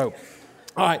this. So,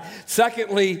 all right.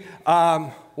 Secondly,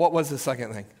 what was the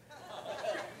second thing?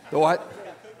 The what?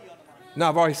 No,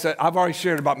 I've already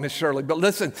shared about Miss Shirley. But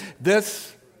listen,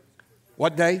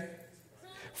 what day?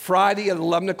 Friday at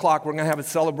 11 o'clock, we're going to have a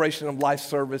celebration of life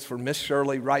service for Miss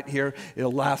Shirley right here.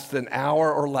 It'll last an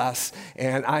hour or less.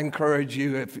 And I encourage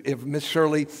you, if Miss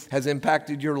Shirley has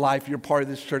impacted your life, you're part of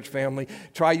this church family,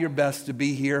 try your best to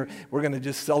be here. We're going to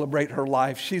just celebrate her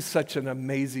life. She's such an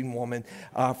amazing woman.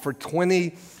 For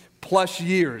 20 plus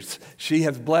years, she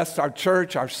has blessed our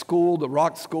church, our school. The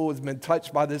Rock School has been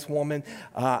touched by this woman.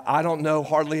 I don't know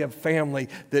hardly a family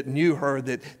that knew her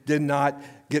that did not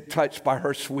get touched by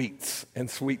her sweets and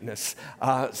sweetness.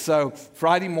 So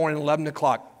Friday morning, 11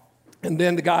 o'clock. And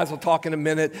then the guys will talk in a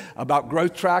minute about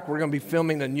Growth Track. We're going to be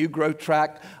filming a new Growth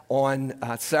Track on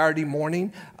Saturday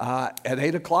morning at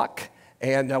 8 o'clock.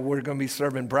 And we're going to be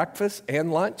serving breakfast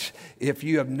and lunch. If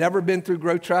you have never been through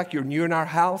Growth Track, you're new in our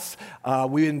house,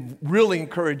 we really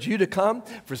encourage you to come.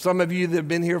 For some of you that have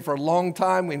been here for a long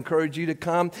time, we encourage you to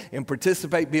come and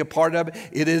participate, be a part of it.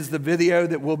 It is the video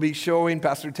that we'll be showing.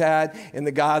 Pastor Tad and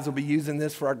the guys will be using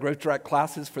this for our Growth Track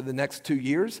classes for the next 2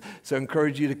 years. So I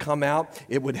encourage you to come out.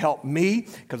 It would help me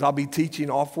because I'll be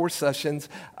teaching all 4 sessions.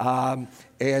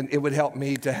 And it would help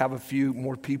me to have a few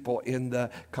more people in the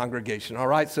congregation. All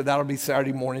right, so that'll be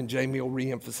Saturday morning. Jamie will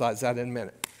reemphasize that in a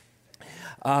minute.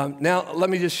 Now, let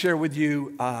me just share with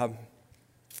you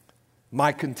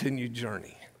my continued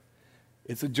journey.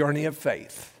 It's a journey of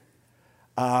faith.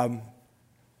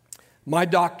 My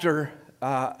doctor,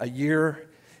 a year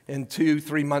and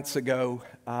 2-3 months ago,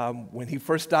 when he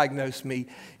first diagnosed me,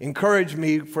 encouraged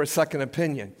me for a second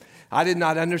opinion. I did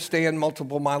not understand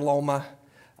multiple myeloma.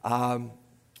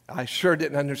 I sure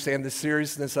didn't understand the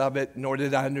seriousness of it, nor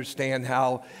did I understand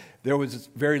how there was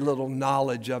very little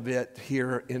knowledge of it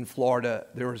here in Florida.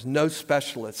 There was no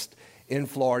specialist in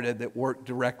Florida that worked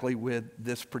directly with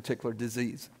this particular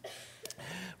disease.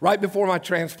 Right before my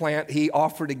transplant, he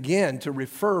offered again to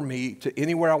refer me to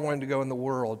anywhere I wanted to go in the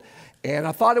world. And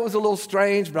I thought it was a little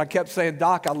strange, but I kept saying,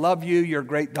 Doc, I love you. You're a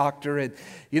great doctor. And,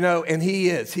 and he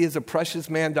is. He is a precious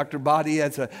man. Dr. Badia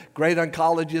is a great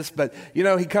oncologist. But,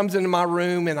 he comes into my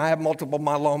room and I have multiple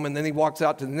myeloma. And then he walks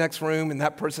out to the next room and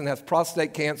that person has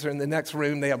prostate cancer in the next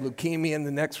room. They have leukemia in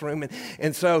the next room.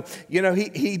 And so,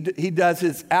 he does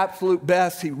his absolute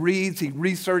best. He reads, he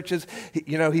researches,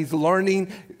 he's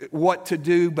learning what to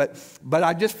do. But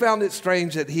I just found it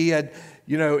strange that he had,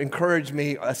 encouraged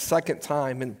me a second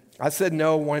time. And I said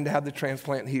no, I wanted to have the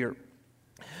transplant here.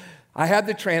 I had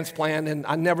the transplant, and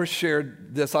I never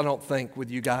shared this, I don't think, with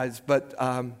you guys, but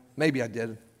maybe I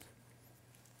did.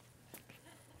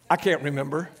 I can't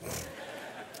remember.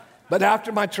 But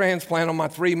after my transplant, on my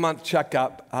 3-month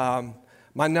checkup,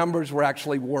 my numbers were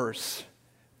actually worse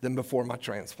than before my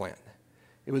transplant.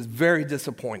 It was very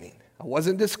disappointing. I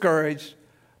wasn't discouraged,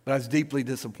 but I was deeply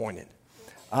disappointed.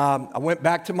 I went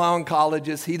back to my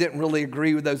oncologist. He didn't really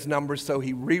agree with those numbers, so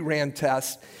he reran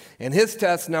tests. And his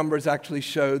test numbers actually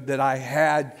showed that I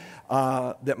had,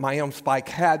 that my spike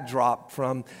had dropped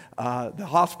from, the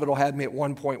hospital had me at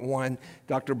 1.1.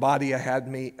 Dr. Badia had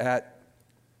me at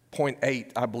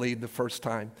 0.8, I believe, the first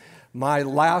time. My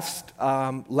last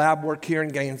lab work here in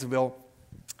Gainesville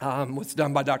was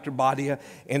done by Dr. Badia,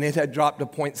 and it had dropped to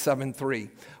 0.73.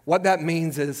 What that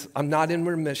means is I'm not in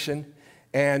remission.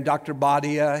 And Dr.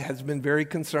 Badia has been very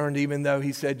concerned, even though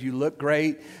he said, you look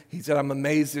great. He said, I'm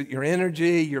amazed at your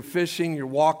energy, you're fishing, you're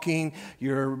walking,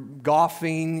 you're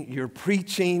golfing, you're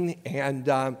preaching. And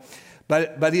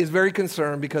but he is very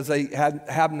concerned because they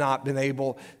have not been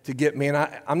able to get me. And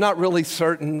I'm not really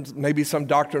certain, maybe some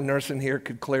doctor or nurse in here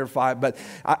could clarify, but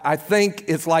I think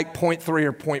it's like 0.3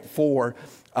 or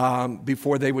 0.4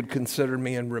 before they would consider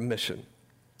me in remission.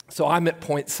 So I'm at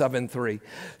 0.73.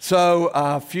 So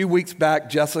a few weeks back,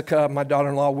 Jessica, my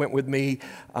daughter-in-law, went with me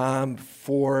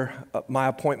for my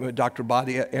appointment with Dr.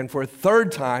 Badia. And for a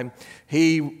third time,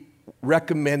 he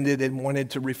recommended and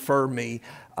wanted to refer me.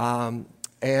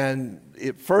 And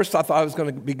at first, I thought I was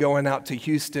going to be going out to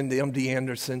Houston to MD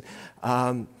Anderson.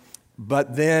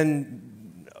 But then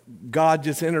God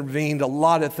just intervened. A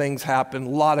lot of things happened, a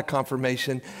lot of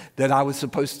confirmation that I was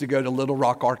supposed to go to Little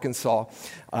Rock, Arkansas.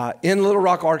 In Little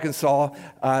Rock, Arkansas,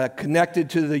 connected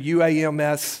to the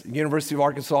UAMS, University of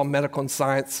Arkansas Medical and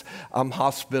Science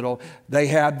Hospital, they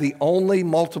had the only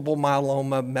multiple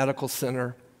myeloma medical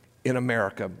center in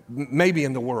America, maybe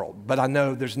in the world, but I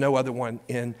know there's no other one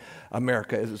in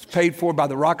America. It was paid for by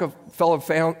the Rockefeller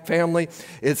family.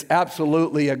 It's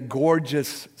absolutely a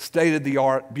gorgeous,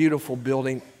 state-of-the-art, beautiful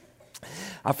building.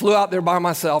 I flew out there by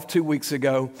myself 2 weeks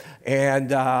ago,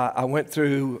 and I went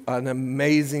through an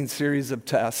amazing series of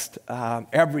tests,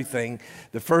 everything.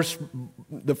 The first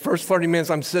 30 minutes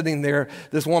I'm sitting there,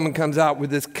 this woman comes out with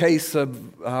this case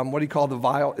of, what do you call the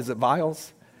vial? Is it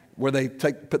vials? Where they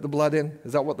put the blood in?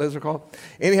 Is that what those are called?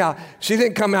 Anyhow, she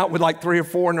didn't come out with like 3 or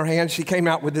 4 in her hand. She came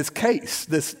out with this case,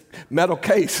 this metal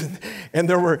case, and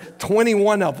there were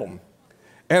 21 of them.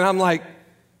 And I'm like,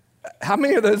 how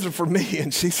many of those are for me?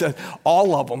 And she said,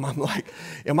 all of them. I'm like,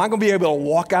 am I going to be able to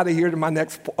walk out of here to my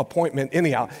next appointment?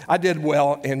 Anyhow, I did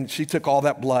well, and she took all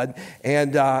that blood.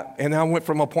 And I went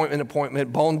from appointment to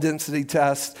appointment, bone density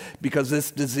test, because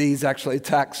this disease actually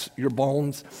attacks your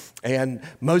bones. And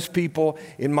most people,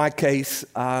 in my case,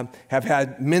 have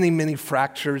had many, many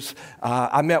fractures.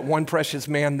 I met one precious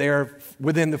man there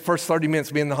within the first 30 minutes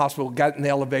of being in the hospital, got in the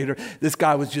elevator. This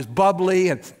guy was just bubbly,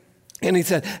 and he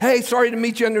said, hey, sorry to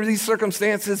meet you under these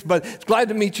circumstances, but glad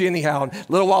to meet you anyhow. And a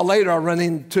little while later, I run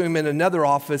into him in another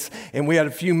office, and we had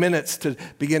a few minutes to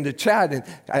begin to chat. And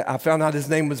I found out his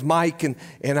name was Mike, and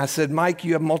I said, Mike,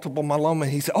 you have multiple myeloma.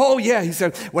 And he said, oh, yeah. He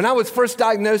said, when I was first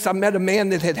diagnosed, I met a man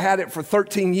that had had it for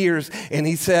 13 years. And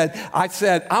he said,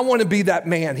 I want to be that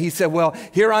man. He said, well,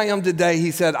 here I am today.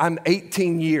 He said, I'm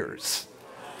 18 years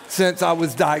since I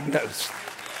was diagnosed.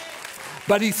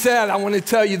 But he said, I want to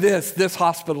tell you this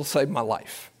hospital saved my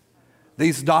life.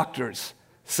 These doctors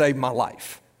saved my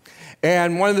life.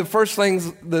 And one of the first thing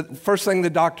the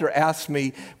doctor asked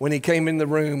me when he came in the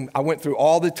room, I went through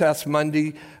all the tests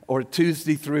Monday or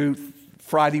Tuesday through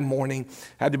Friday morning.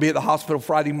 Had to be at the hospital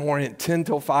Friday morning at 10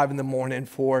 till 5 in the morning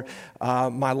for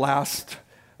my last,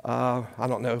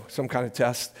 some kind of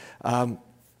test.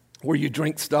 where you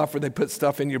drink stuff or they put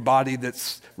stuff in your body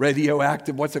that's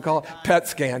radioactive. What's it called? PET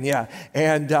scan, yeah.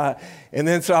 And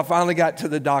then so I finally got to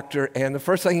the doctor, and the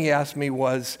first thing he asked me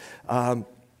was, do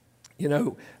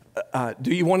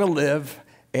you want to live,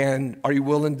 and are you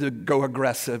willing to go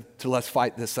aggressive to let's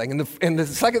fight this thing? And the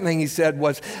second thing he said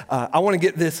was, I want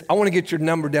to get your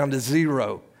number down to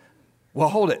 0. Well,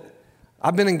 hold it.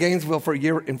 I've been in Gainesville for a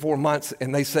year and 4 months,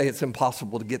 and they say it's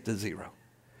impossible to get to 0.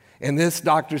 And this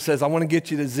doctor says, I want to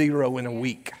get you to 0 in a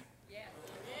week.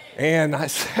 And I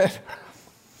said,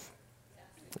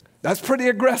 that's pretty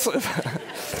aggressive.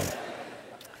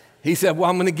 He said, well,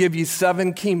 I'm going to give you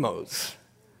 7 chemos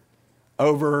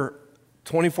over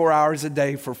 24 hours a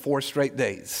day for 4 straight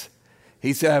days.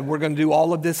 He said, we're going to do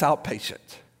all of this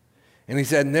outpatient. And he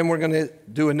said, and then we're going to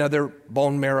do another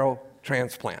bone marrow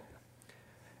transplant.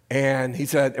 And he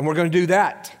said, and we're going to do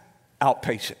that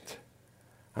outpatient.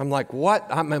 I'm like, what?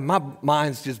 I mean, my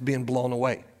mind's just being blown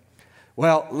away.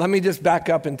 Well, let me just back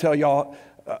up and tell y'all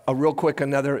a real quick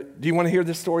do you want to hear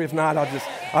this story? If not,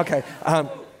 okay.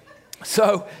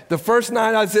 So the first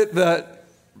night I was at the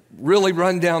really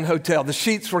rundown hotel. The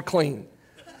sheets were clean.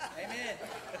 Amen.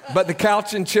 But the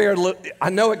couch and chair, I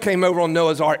know it came over on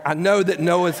Noah's Ark. I know that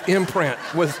Noah's imprint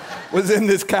was in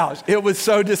this couch. It was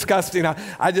so disgusting.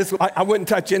 I wouldn't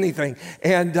touch anything.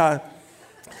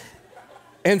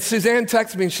 And Suzanne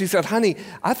texted me and she said, honey,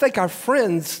 I think our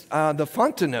friends, the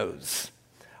Fontenot,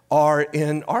 are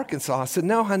in Arkansas. I said,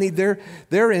 no, honey,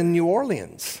 they're in New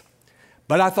Orleans.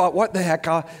 But I thought, what the heck,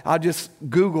 I'll just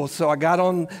Google. So I got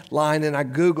online and I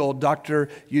Googled Dr.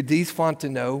 Eudice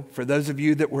Fontenot. For those of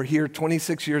you that were here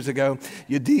 26 years ago,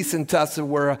 Eudice and Tessa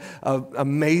were an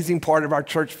amazing part of our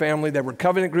church family. They were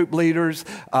covenant group leaders.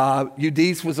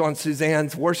 Eudice was on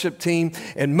Suzanne's worship team.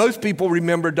 And most people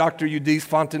remember Dr. Eudice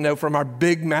Fontenot from our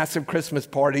big, massive Christmas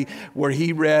party where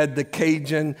he read the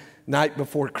Cajun Night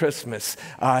Before Christmas.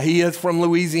 He is from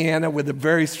Louisiana with a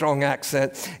very strong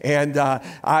accent. And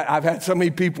I've had so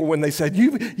many people when they said,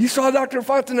 you saw Dr.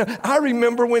 Fontenot. I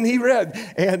remember when he read.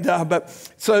 And but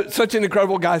such an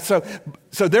incredible guy. So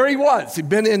there he was. He'd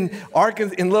been in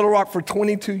Little Rock for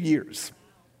 22 years.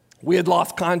 We had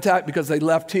lost contact because they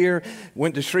left here,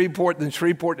 went to Shreveport, then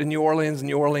Shreveport to New Orleans,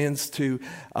 New Orleans to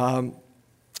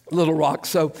Little Rock.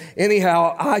 So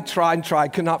anyhow, I tried,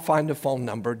 could not find a phone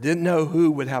number, didn't know who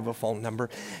would have a phone number.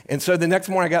 And so the next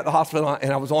morning I got to the hospital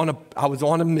and I was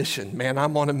on a mission, man,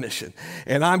 I'm on a mission.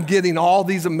 And I'm getting all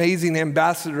these amazing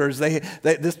ambassadors.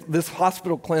 This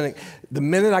hospital clinic, the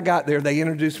minute I got there, they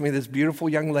introduced me to this beautiful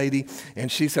young lady and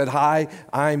she said, hi,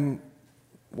 I'm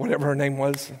whatever her name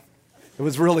was. It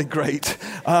was really great.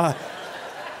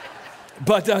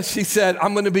 But she said,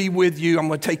 I'm going to be with you. I'm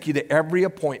going to take you to every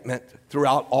appointment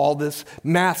throughout all this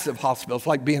massive hospital. It's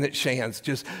like being at Shands,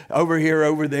 just over here,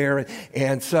 over there.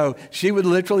 And so she would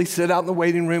literally sit out in the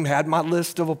waiting room, had my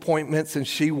list of appointments, and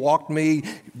she walked me,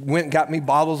 went and got me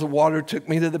bottles of water, took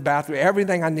me to the bathroom.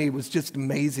 Everything I needed was just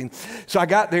amazing. So I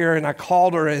got there and I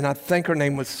called her, and I think her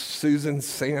name was Susan,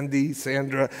 Sandy,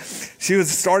 Sandra. She was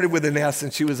started with an S,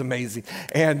 and she was amazing.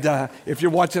 And if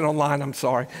you're watching online, I'm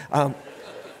sorry.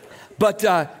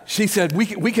 But she said,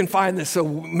 we can find this. So,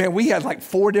 man, we had like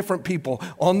 4 different people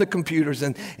on the computers.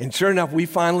 And sure enough, we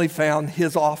finally found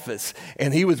his office.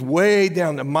 And he was way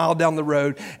down, a mile down the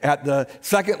road at the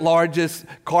second largest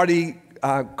cardiology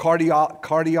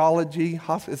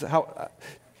hospital.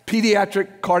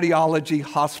 Pediatric cardiology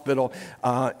hospital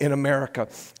in America.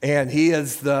 And he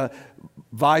is the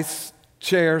vice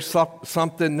chair,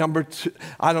 something number 2.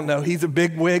 I don't know. He's a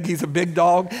big wig. He's a big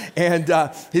dog. And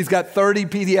he's got 30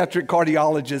 pediatric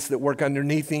cardiologists that work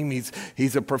underneath him.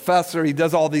 He's a professor. He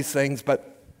does all these things. But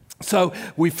so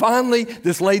we finally,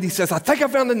 this lady says, I think I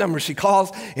found the number. She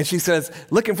calls and she says,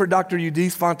 looking for Dr.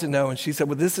 Eudice Fontenot. And she said,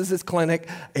 well, this is his clinic.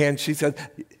 And she said,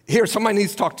 here, somebody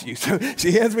needs to talk to you. So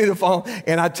she hands me the phone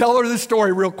and I tell her this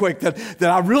story real quick that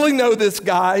I really know this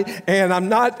guy and I'm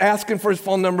not asking for his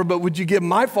phone number, but would you give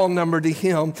my phone number to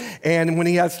him? And when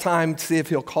he has time, see if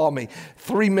he'll call me.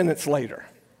 3 minutes later,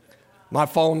 my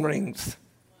phone rings.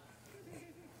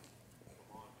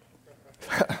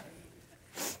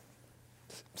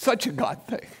 Such a God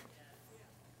thing.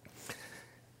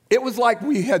 It was like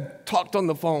we had talked on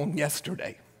the phone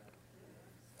yesterday.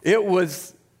 It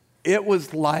was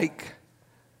like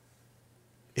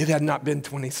it had not been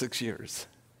 26 years.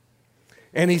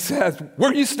 And he says,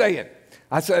 where are you staying?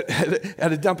 I said,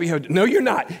 at a dumpy hotel. No, you're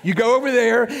not. You go over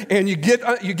there and you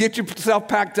get yourself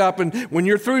packed up. And when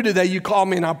you're through today, you call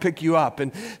me and I'll pick you up.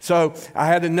 And so I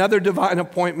had another divine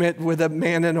appointment with a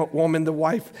man and a woman. The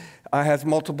wife has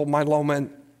multiple myeloma.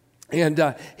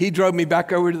 And he drove me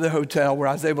back over to the hotel where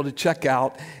I was able to check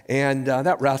out, and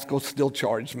that rascal still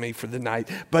charged me for the night.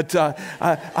 But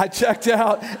I checked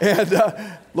out,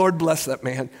 and Lord bless that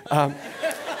man.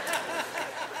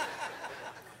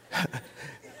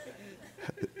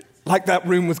 Like that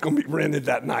room was going to be rented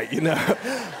that night, you know.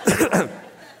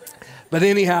 But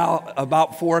anyhow,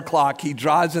 about 4 o'clock, he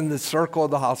drives in the circle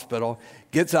of the hospital,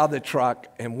 gets out of the truck,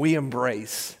 and we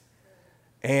embrace.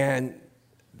 And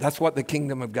that's what the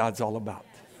kingdom of God's all about.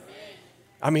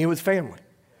 I mean, it was family.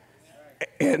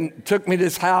 And took me to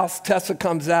his house. Tessa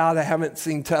comes out. I haven't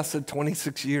seen Tessa in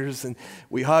 26 years. And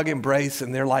we hug, embrace,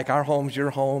 and they're like, our home's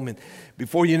your home. And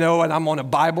before you know it, I'm on a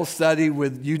Bible study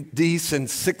with Eudice and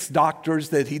 6 doctors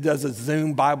that he does a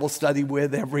Zoom Bible study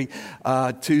with every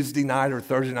Tuesday night or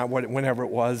Thursday night, whenever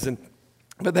it was.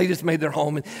 But they just made their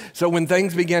home. And so when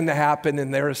things began to happen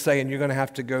and they were saying, you're going to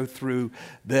have to go through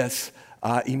this,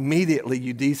 immediately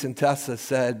Eudice and Tessa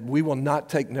said, we will not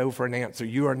take no for an answer.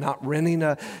 You are not renting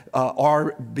a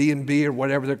Airbnb or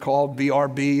whatever they're called,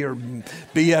 BRB or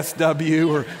BSW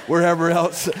or wherever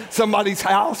else, somebody's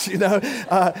house, you know.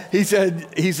 He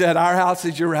said, our house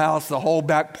is your house, the whole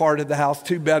back part of the house,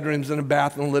 2 bedrooms and a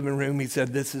bath and a living room. He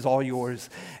said, this is all yours.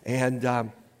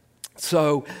 And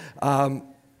so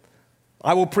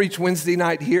I will preach Wednesday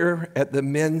night here at the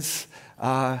men's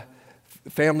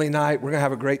family night. We're going to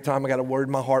have a great time. I got a word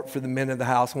in my heart for the men of the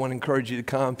house. I want to encourage you to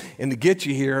come. And to get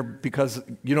you here, because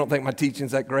you don't think my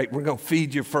teaching's that great, we're going to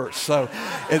feed you first. So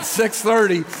at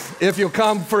 6:30, if you'll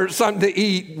come for something to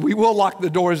eat, we will lock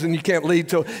the doors and you can't leave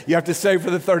till you have to stay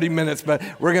for the 30 minutes. But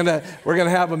we're going to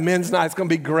have a men's night. It's going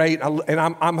to be great. And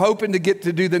I'm hoping to get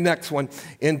to do the next one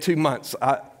in 2 months.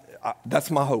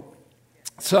 That's my hope.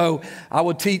 So I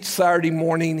will teach Saturday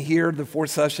morning here, the 4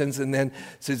 sessions, and then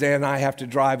Suzanne and I have to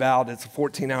drive out. It's a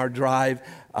 14-hour drive.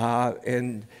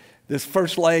 And this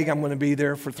first leg, I'm going to be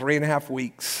there for 3.5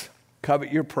 weeks.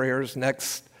 Covet your prayers.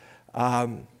 Next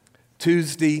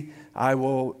Tuesday, I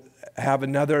will have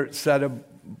another set of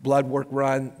blood work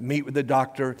run, meet with the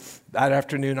doctor. That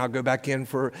afternoon, I'll go back in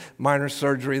for minor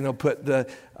surgery, and they'll put the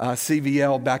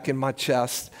CVL back in my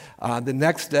chest. The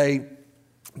next day,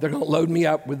 they're going to load me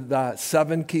up with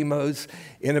 7 chemos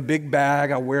in a big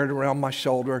bag. I'll wear it around my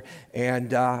shoulder,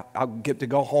 and I'll get to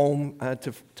go home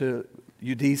to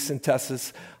Eudice and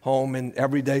Tessa's home, and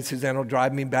every day Suzanne will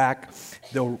drive me back.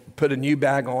 They'll put a new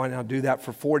bag on. I'll do that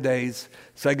for 4 days,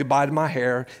 say goodbye to my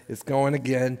hair. It's going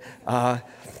again.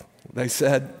 They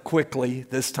said quickly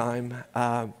this time.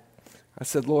 I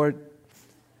said, Lord,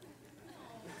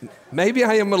 maybe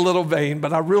I am a little vain,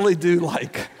 but I really do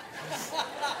like...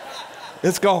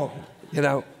 It's gone, you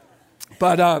know.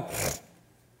 But,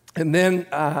 and then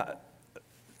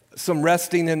some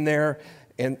resting in there,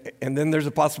 and then there's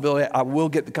a possibility I will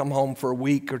get to come home for a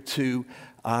week or 2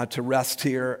 to rest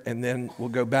here, and then we'll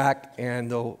go back and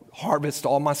they'll harvest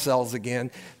all my cells again.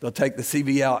 They'll take the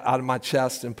CVL out of my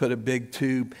chest and put a big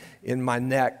tube in my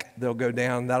neck. They'll go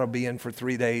down. That'll be in for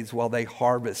 3 days while they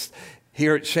harvest.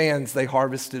 Here at Shands, they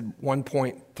harvested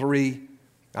 1.3,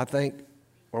 I think,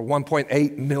 or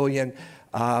 1.8 million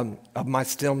of my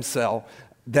stem cell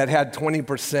that had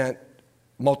 20%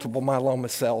 multiple myeloma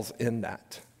cells in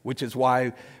that, which is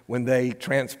why when they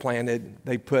transplanted,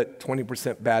 they put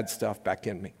 20% bad stuff back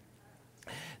in me.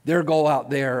 Their goal out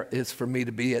there is for me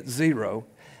to be at 0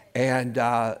 and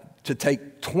to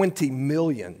take 20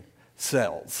 million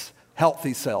cells,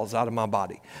 healthy cells, out of my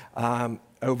body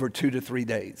over 2 to 3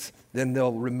 days. Then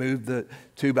they'll remove the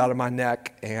tube out of my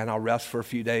neck, and I'll rest for a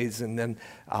few days, and then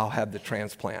I'll have the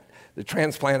transplant. The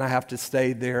transplant, I have to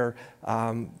stay there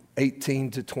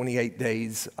 18 to 28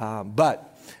 days,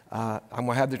 but I'm going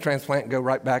to have the transplant and go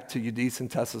right back to Eudice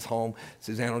and Tessa's home.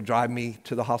 Suzanne will drive me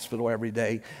to the hospital every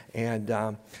day.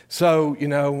 And so, you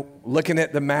know, looking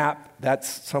at the map, that's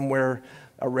somewhere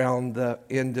around the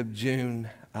end of June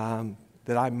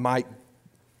that I might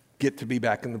get to be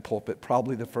back in the pulpit,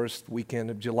 probably the first weekend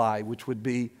of July, which would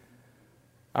be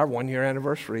our 1-year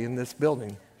anniversary in this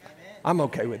building. Amen. I'm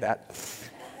okay with that.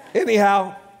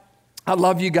 Anyhow, I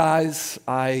love you guys.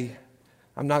 I'm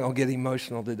not going to get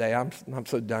emotional today. I'm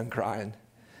so done crying.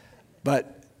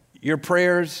 But your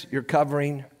prayers, your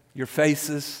covering, your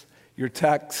faces, your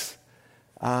texts,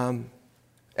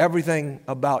 everything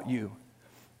about you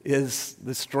is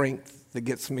the strength that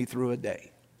gets me through a day.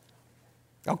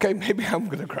 Okay, maybe I'm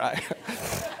going to cry.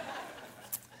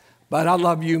 But I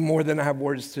love you more than I have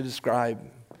words to describe.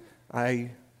 I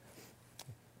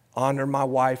honor my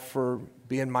wife for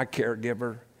being my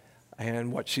caregiver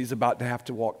and what she's about to have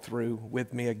to walk through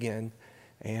with me again.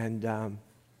 And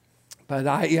But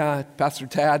Pastor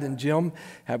Tad and Jim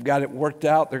have got it worked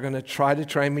out. They're going to try to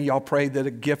train me. Y'all pray that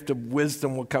a gift of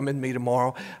wisdom will come in me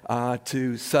tomorrow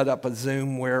to set up a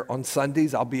Zoom where on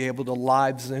Sundays I'll be able to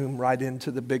live Zoom right into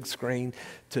the big screen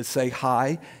to say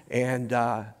hi. And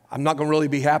I'm not going to really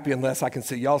be happy unless I can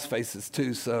see y'all's faces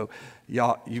too. So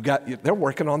they're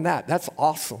working on that. That's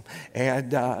awesome.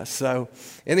 And so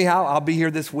anyhow, I'll be here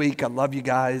this week. I love you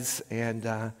guys.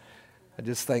 And I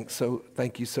just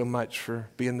thank you so much for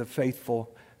being the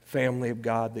faithful family of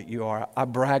God that you are. I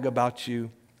brag about you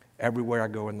everywhere I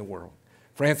go in the world.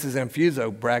 Francis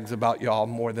Infuso brags about y'all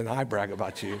more than I brag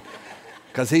about you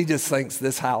because he just thinks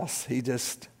this house, he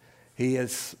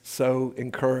is so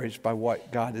encouraged by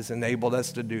what God has enabled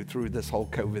us to do through this whole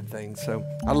COVID thing. So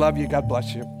I love you. God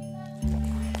bless you.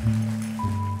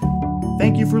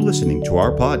 Thank you for listening to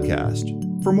our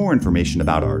podcast. For more information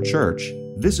about our church,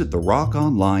 visit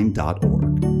therockonline.org.